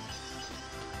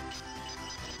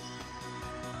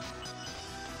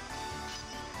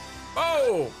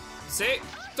 Oh! See?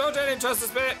 Told you I didn't trust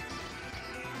this pit!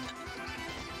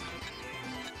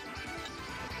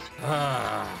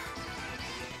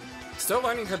 Still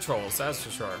learning controls, that's for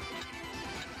sure.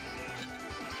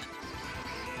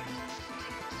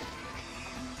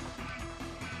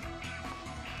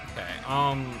 Okay,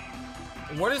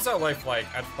 what is our life like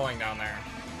at falling down there?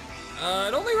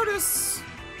 It only hurt us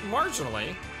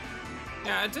marginally.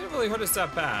 Yeah, it didn't really hurt us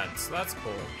that bad, so that's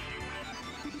cool.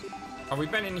 Have we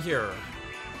been in here?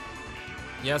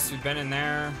 Yes, we've been in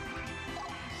there.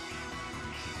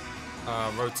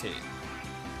 Rotate.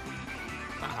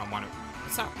 I don't want to.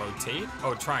 It's not rotate.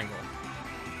 Oh, triangle.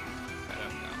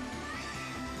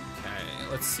 Okay,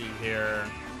 let's see here.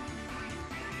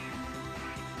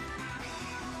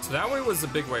 So that way was the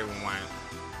big way we went.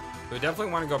 We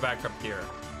definitely want to go back up here.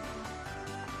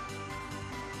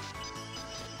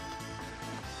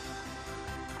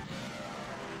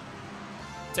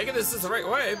 Taking this is the right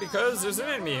way because there's an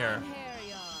enemy here.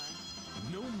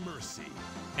 No mercy.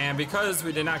 And because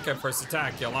we did not get first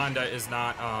attack, Yolanda is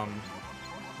not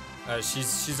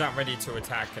she's not ready to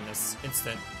attack in this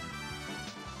instant.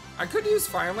 I could use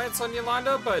Fire Lance on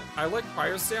Yolanda, but I like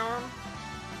Firestorm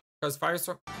because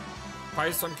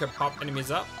Firestorm can pop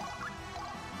enemies up.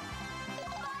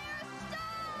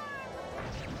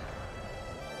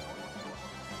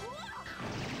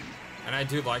 And I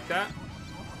do like that.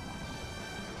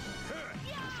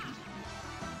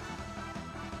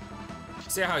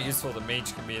 See how useful the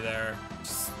mage can be there.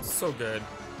 Just so good.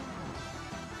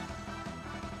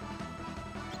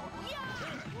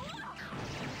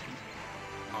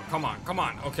 Oh, come on, come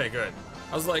on. Okay, good.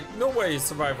 I was like, no way you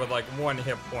survive with like 1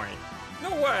 hit point.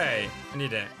 No way. I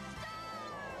need it.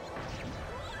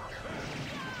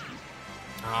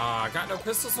 Ah, got no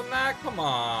crystals from that? Come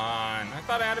on. I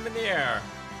thought I had him in the air.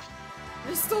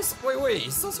 He's still, wait,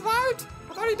 he still survived?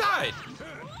 I thought he died.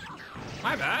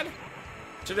 My bad.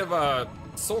 Should have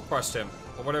soul crushed him,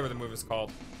 or whatever the move is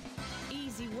called.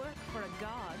 Easy work for a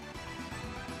god.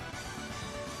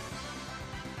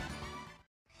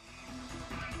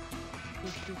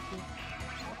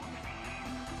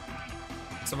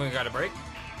 Someone got a break?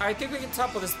 I think we can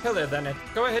topple this pillar then.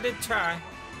 Go ahead and try.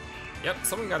 Yep,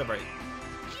 someone got a break.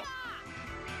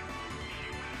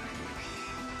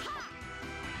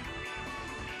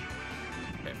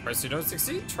 Okay, first you don't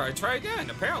succeed, try again,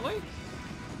 apparently.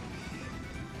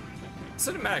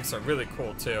 Cinematics are really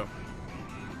cool too.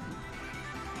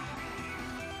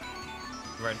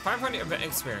 Right, 500 event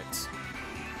experience.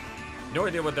 No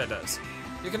idea what that does.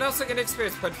 You can also get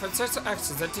experience points for such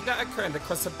actions that did not occur in the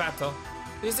course of battle.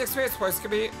 These experience points can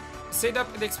be saved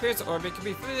up in the experience orb and can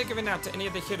be freely given out to any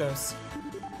of the heroes.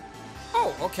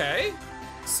 Oh, okay.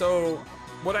 So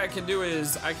what I can do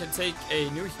is I can take a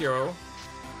new hero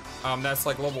that's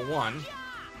like level 1,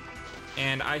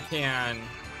 and I can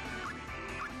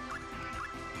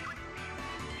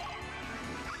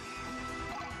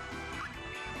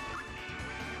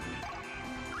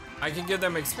give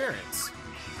them experience.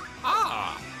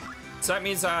 Ah! So that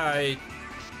means I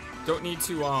don't need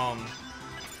to, I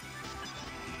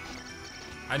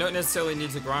don't necessarily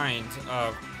need to grind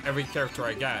every character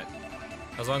I get.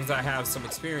 As long as I have some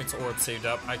experience orbs saved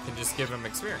up, I can just give them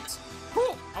experience.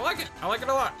 Cool! I like it. I like it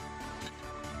a lot.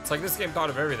 It's like this game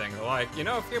thought of everything. They're like, you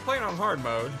know, if you're playing on hard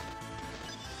mode,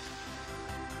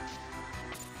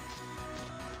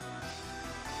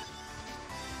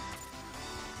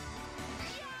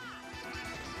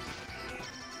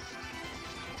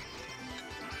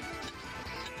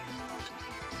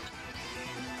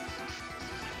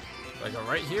 do I go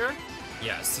right here?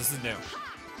 Yes, this is new.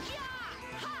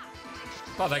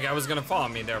 Thought that guy was gonna follow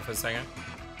me there for a second.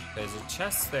 There's a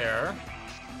chest there.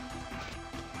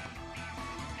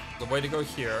 The way to go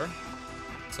here.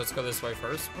 So let's go this way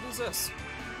first. What is this?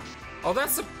 Oh,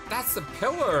 that's the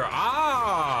pillar.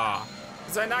 Ah!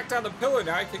 Because I knocked down the pillar,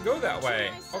 now I can go that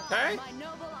way. Okay.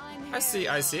 I see,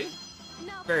 I see.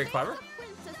 Very clever.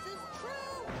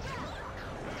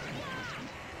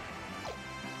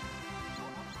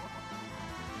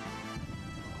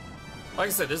 Like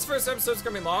I said, this first episode's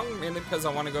gonna be long, mainly because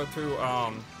I want to go through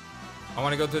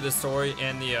the story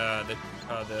and the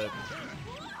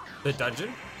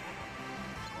dungeon.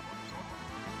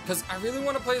 Because I really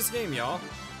want to play this game, y'all.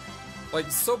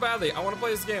 Like so badly, I want to play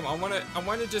this game. I want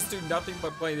to just do nothing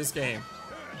but play this game.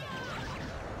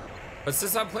 But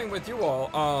since I'm playing with you all,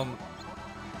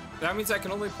 that means I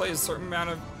can only play a certain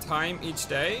amount of time each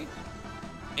day,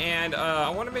 and I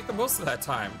want to make the most of that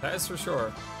time. That is for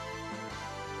sure.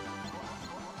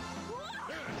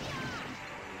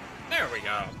 There we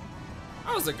go.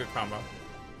 That was a good combo.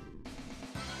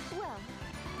 Well,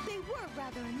 they were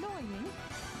rather annoying.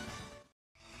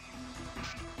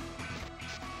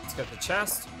 Let's get the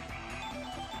chest.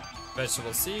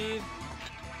 Vegetable seed.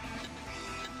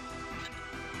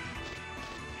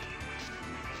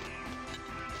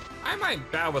 I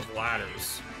might bad with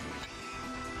ladders.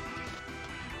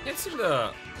 Can't seem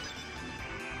to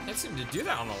do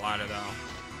that on the ladder though.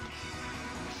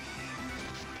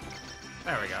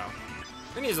 There we go.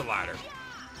 Who needs a ladder?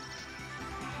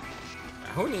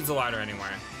 Yeah, who needs a ladder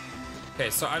anyway? Okay,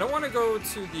 so I don't want to go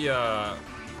to the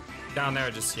down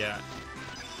there just yet.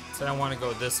 So I want to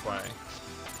go this way.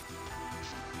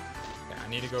 Yeah, I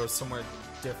need to go somewhere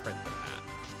different than that.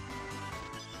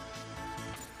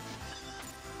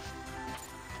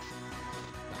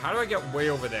 How do I get way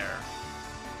over there?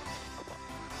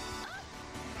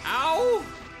 Ow!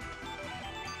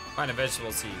 Find a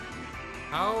vegetable seed.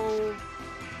 How?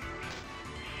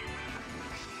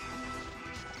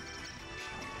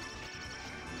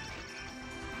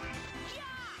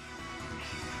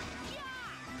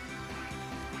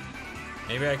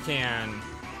 Maybe I can.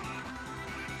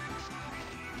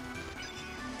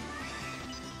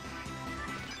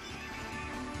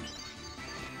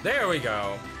 There we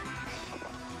go.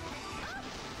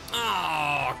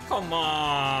 Oh, come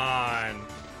on.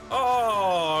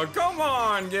 Oh, come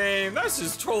on, game. That's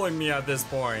just trolling me at this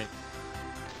point.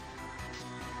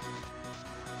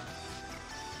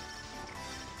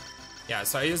 Yeah,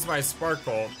 so I used my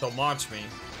sparkle to launch me.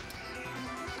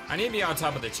 I need to be on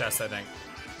top of the chest, I think.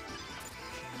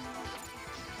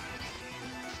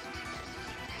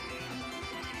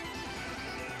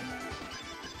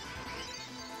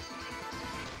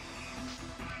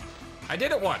 I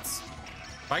did it once.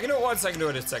 If I can do it once, I can do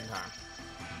it a second time.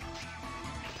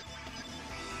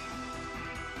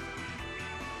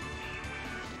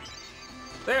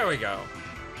 There we go.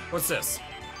 What's this?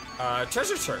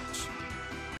 Treasure Church.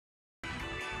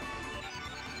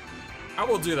 I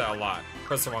will do that a lot.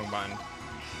 Press the wrong button.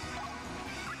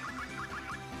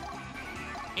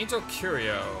 Angel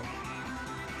Curio.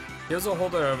 Here's a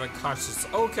holder of unconscious.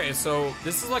 Okay, so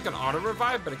this is like an auto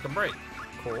revive, but it can break.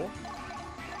 Cool.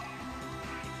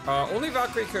 Only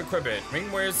Valkyrie can equip it.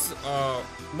 Ring wears a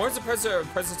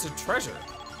presence of treasure.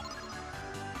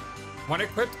 When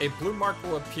equipped, a blue mark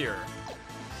will appear.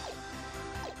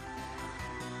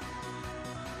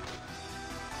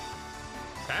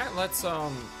 Okay, let's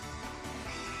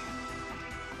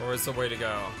where's the way to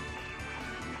go?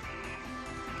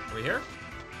 Are we here?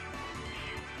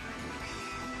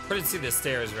 Couldn't see the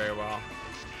stairs very well.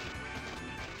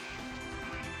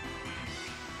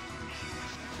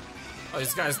 Oh,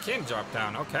 these guys can drop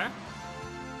down, okay.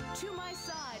 To my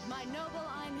side, my noble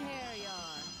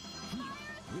Einherjar.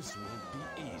 This won't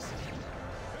be easy.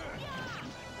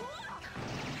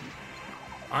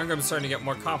 I'm starting to get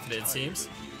more confident, it seems.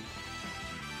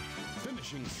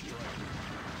 Finishing strike.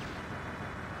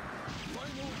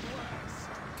 Final blast.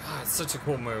 God, it's such a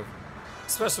cool move.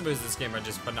 Special moves in this game are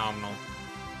just phenomenal.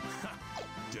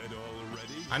 Dead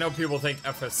already? I know people think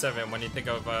FF7 when you think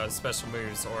of special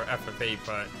moves, or FF8,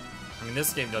 but I mean,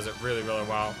 this game does it really, really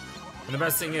well. And the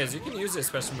best thing is, you can use this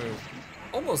special move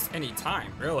almost any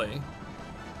time, really.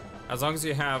 As long as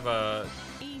you have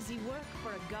Easy work for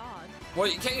a god. well,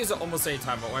 you can't use it almost any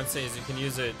time, but what I'm saying is you can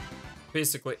use it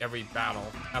basically every battle,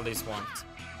 at least once.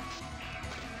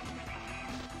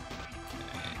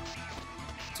 Okay.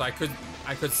 So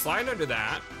I could slide under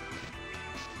that.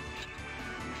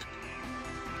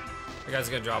 You guys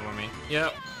are gonna drop on me.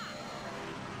 Yep.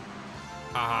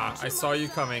 Haha, I saw you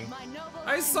coming.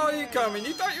 I saw you coming.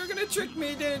 You thought you were gonna trick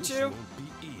me, didn't This you?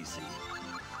 won't be easy.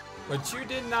 But you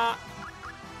did not.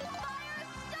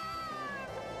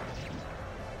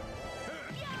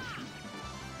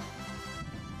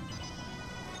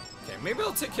 Okay, maybe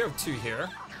I'll take care of two here.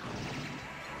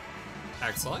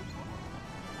 Excellent.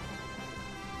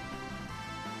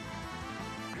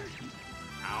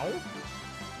 Ow.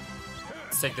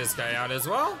 Let's take this guy out as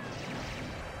well.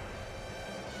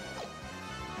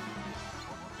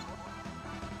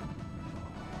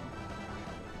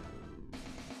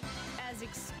 As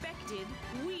expected,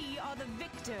 we are the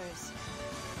victors.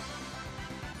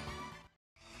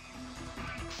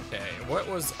 Okay, what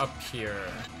was up here?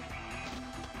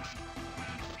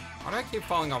 Why do I keep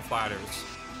falling off ladders?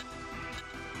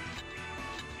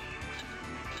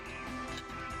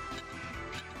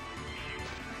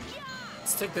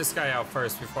 Let's take this guy out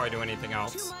first before I do anything To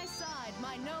else. my side,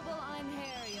 my noble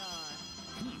Einherjar.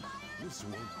 This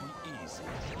won't be easy.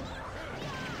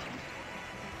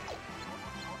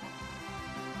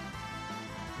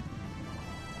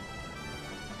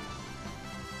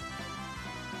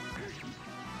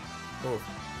 Ooh.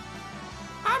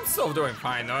 I'm still doing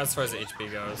fine though as far as the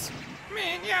HP goes. I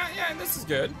mean, yeah, this is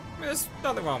good. I mean, there's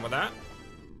nothing wrong with that.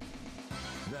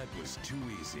 That was too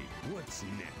easy. What's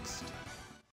next?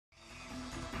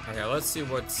 Okay, let's see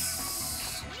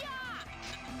what's...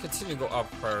 Continue to go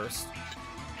up first.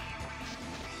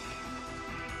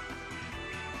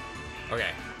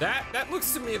 Okay, that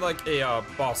looks to me like a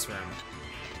boss room.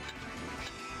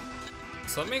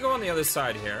 So let me go on the other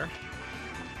side here.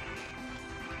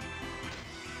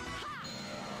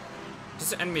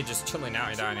 Just an enemy just chilling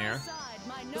out down here.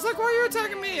 It's like, why are you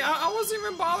attacking me? I wasn't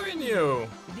even bothering you.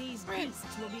 These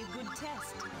beasts will be a good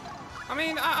test. I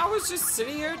mean, I was just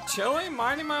sitting here chilling,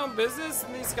 minding my own business,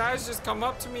 and these guys just come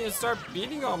up to me and start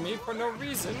beating on me for no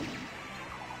reason.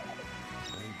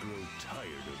 I grow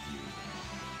tired of you.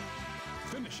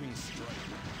 Finishing strike.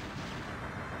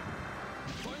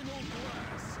 Final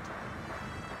blast.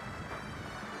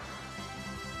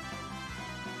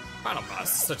 Final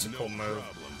boss is such a cool move.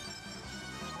 Problem.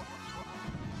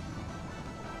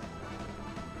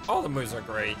 All the moves are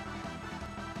great.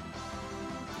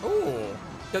 Ooh,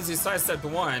 because he sidestepped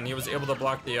one, he was able to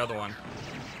block the other one.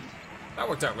 That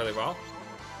worked out really well.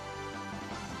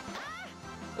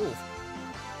 Ooh.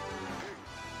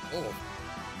 Ooh.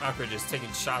 Valkyrie just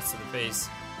taking shots to the face.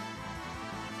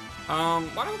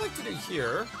 What I would like to do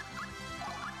here.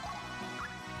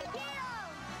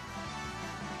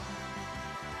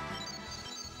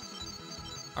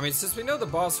 I mean, since we know the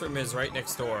boss room is right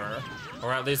next door,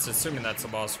 or at least assuming that's the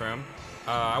boss room,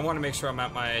 I want to make sure I'm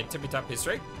at my tippy-tappy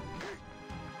straight.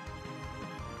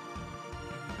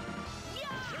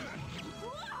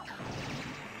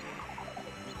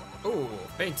 Ooh,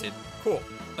 fainted. Cool.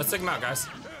 Let's take him out, guys.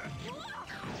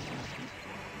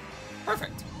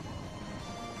 Perfect.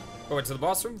 Go into the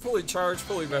boss room, fully charged,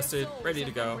 fully rested, ready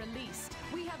to go.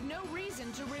 We have no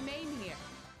reason to remain here.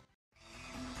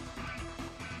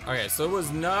 Okay, so there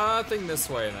was nothing this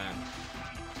way then.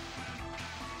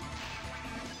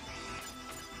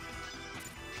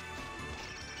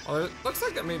 Well, it looks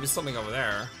like there may be something over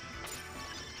there.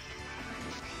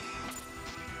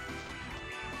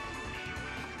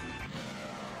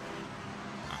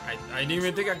 I didn't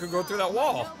even think I could go through that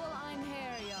wall. Noble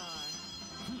Einherjar.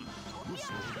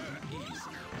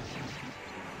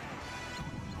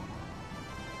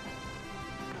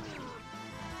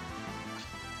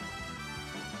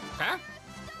 Okay.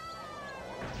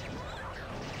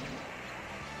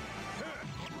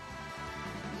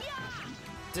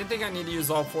 Didn't think I need to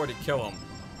use all 4 to kill him.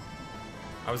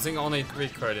 I was thinking only 3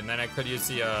 could, and then I could use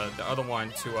the other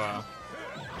one to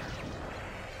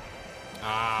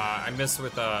I missed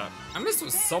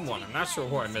with someone. I'm not sure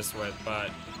who I missed with, but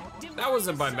that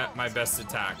wasn't my best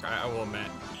attack, I will admit.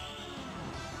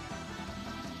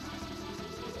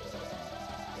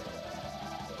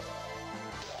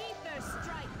 Ether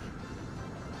strike.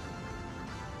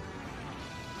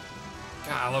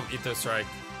 God, I love Ether Strike.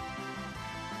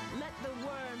 Let the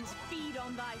worms feed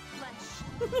on thy flesh.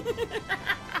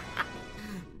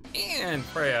 And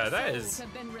Freya, that Souls is...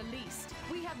 have been released.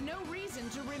 We have no reason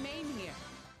to remain here.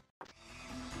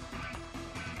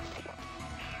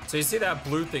 So you see that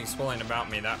blue thing swirling about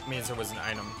me, that means there was an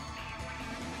item.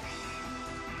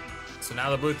 So now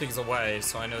the blue thing's away,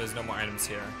 so I know there's no more items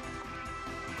here.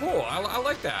 Cool, I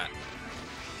like that.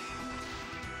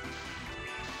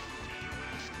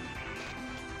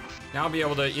 Now I'll be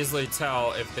able to easily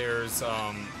tell if there's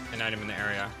an item in the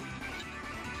area.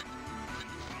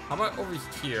 How about over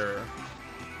here?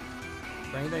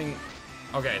 Is there anything?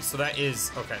 Okay, so that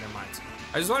is, okay, never mind.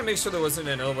 I just want to make sure there wasn't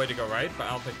another way to go right, but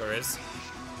I don't think there is.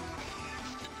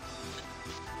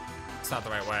 It's not the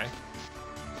right way.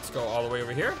 Let's go all the way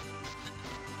over here.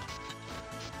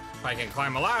 If I can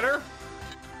climb a ladder.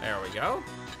 There we go.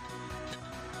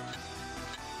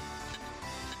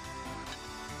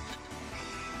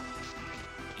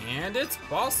 And it's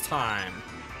boss time.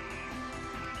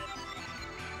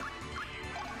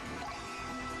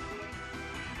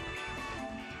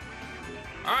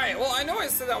 Alright, well, I know I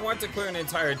said I wanted to clear an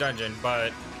entire dungeon,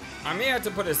 but I may have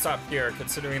to put a stop here,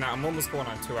 considering that I'm almost going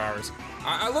on 2 hours.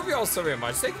 I love you all so very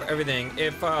much. Thank you for everything.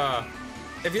 If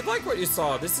you like what you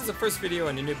saw, this is the first video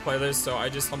in a new playlist, so I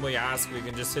just humbly ask if you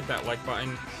can just hit that like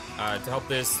button to help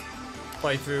this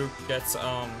playthrough get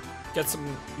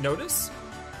some notice.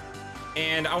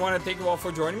 And I want to thank you all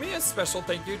for joining me. A special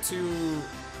thank you to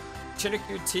Chinook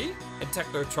T and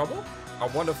Techno Trouble, our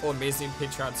wonderful, amazing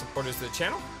Patreon supporters of the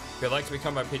channel. If you'd like to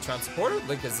become a Patreon supporter,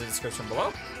 link is in the description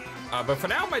below. But for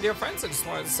now, my dear friends, I just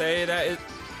wanted to say that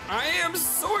I am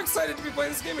so excited to be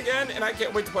playing this game again, and I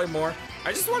can't wait to play more.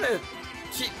 I just want to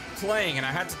keep playing, and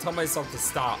I had to tell myself to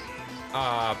stop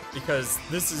because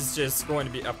this is just going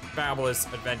to be a fabulous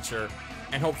adventure,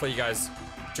 and hopefully you guys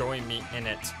join me in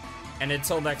it. And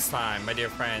until next time, my dear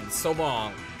friends, so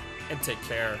long, and take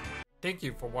care. Thank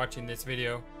you for watching this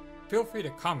video. Feel free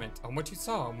to comment on what you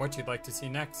saw and what you'd like to see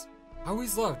next. I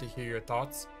always love to hear your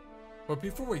thoughts. But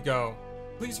before we go,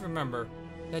 please remember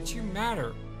that you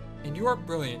matter, and you are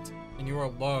brilliant, and you are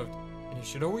loved, and you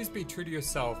should always be true to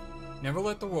yourself. Never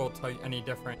let the world tell you any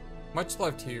different. Much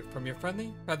love to you from your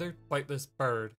friendly, feathered, flightless bird.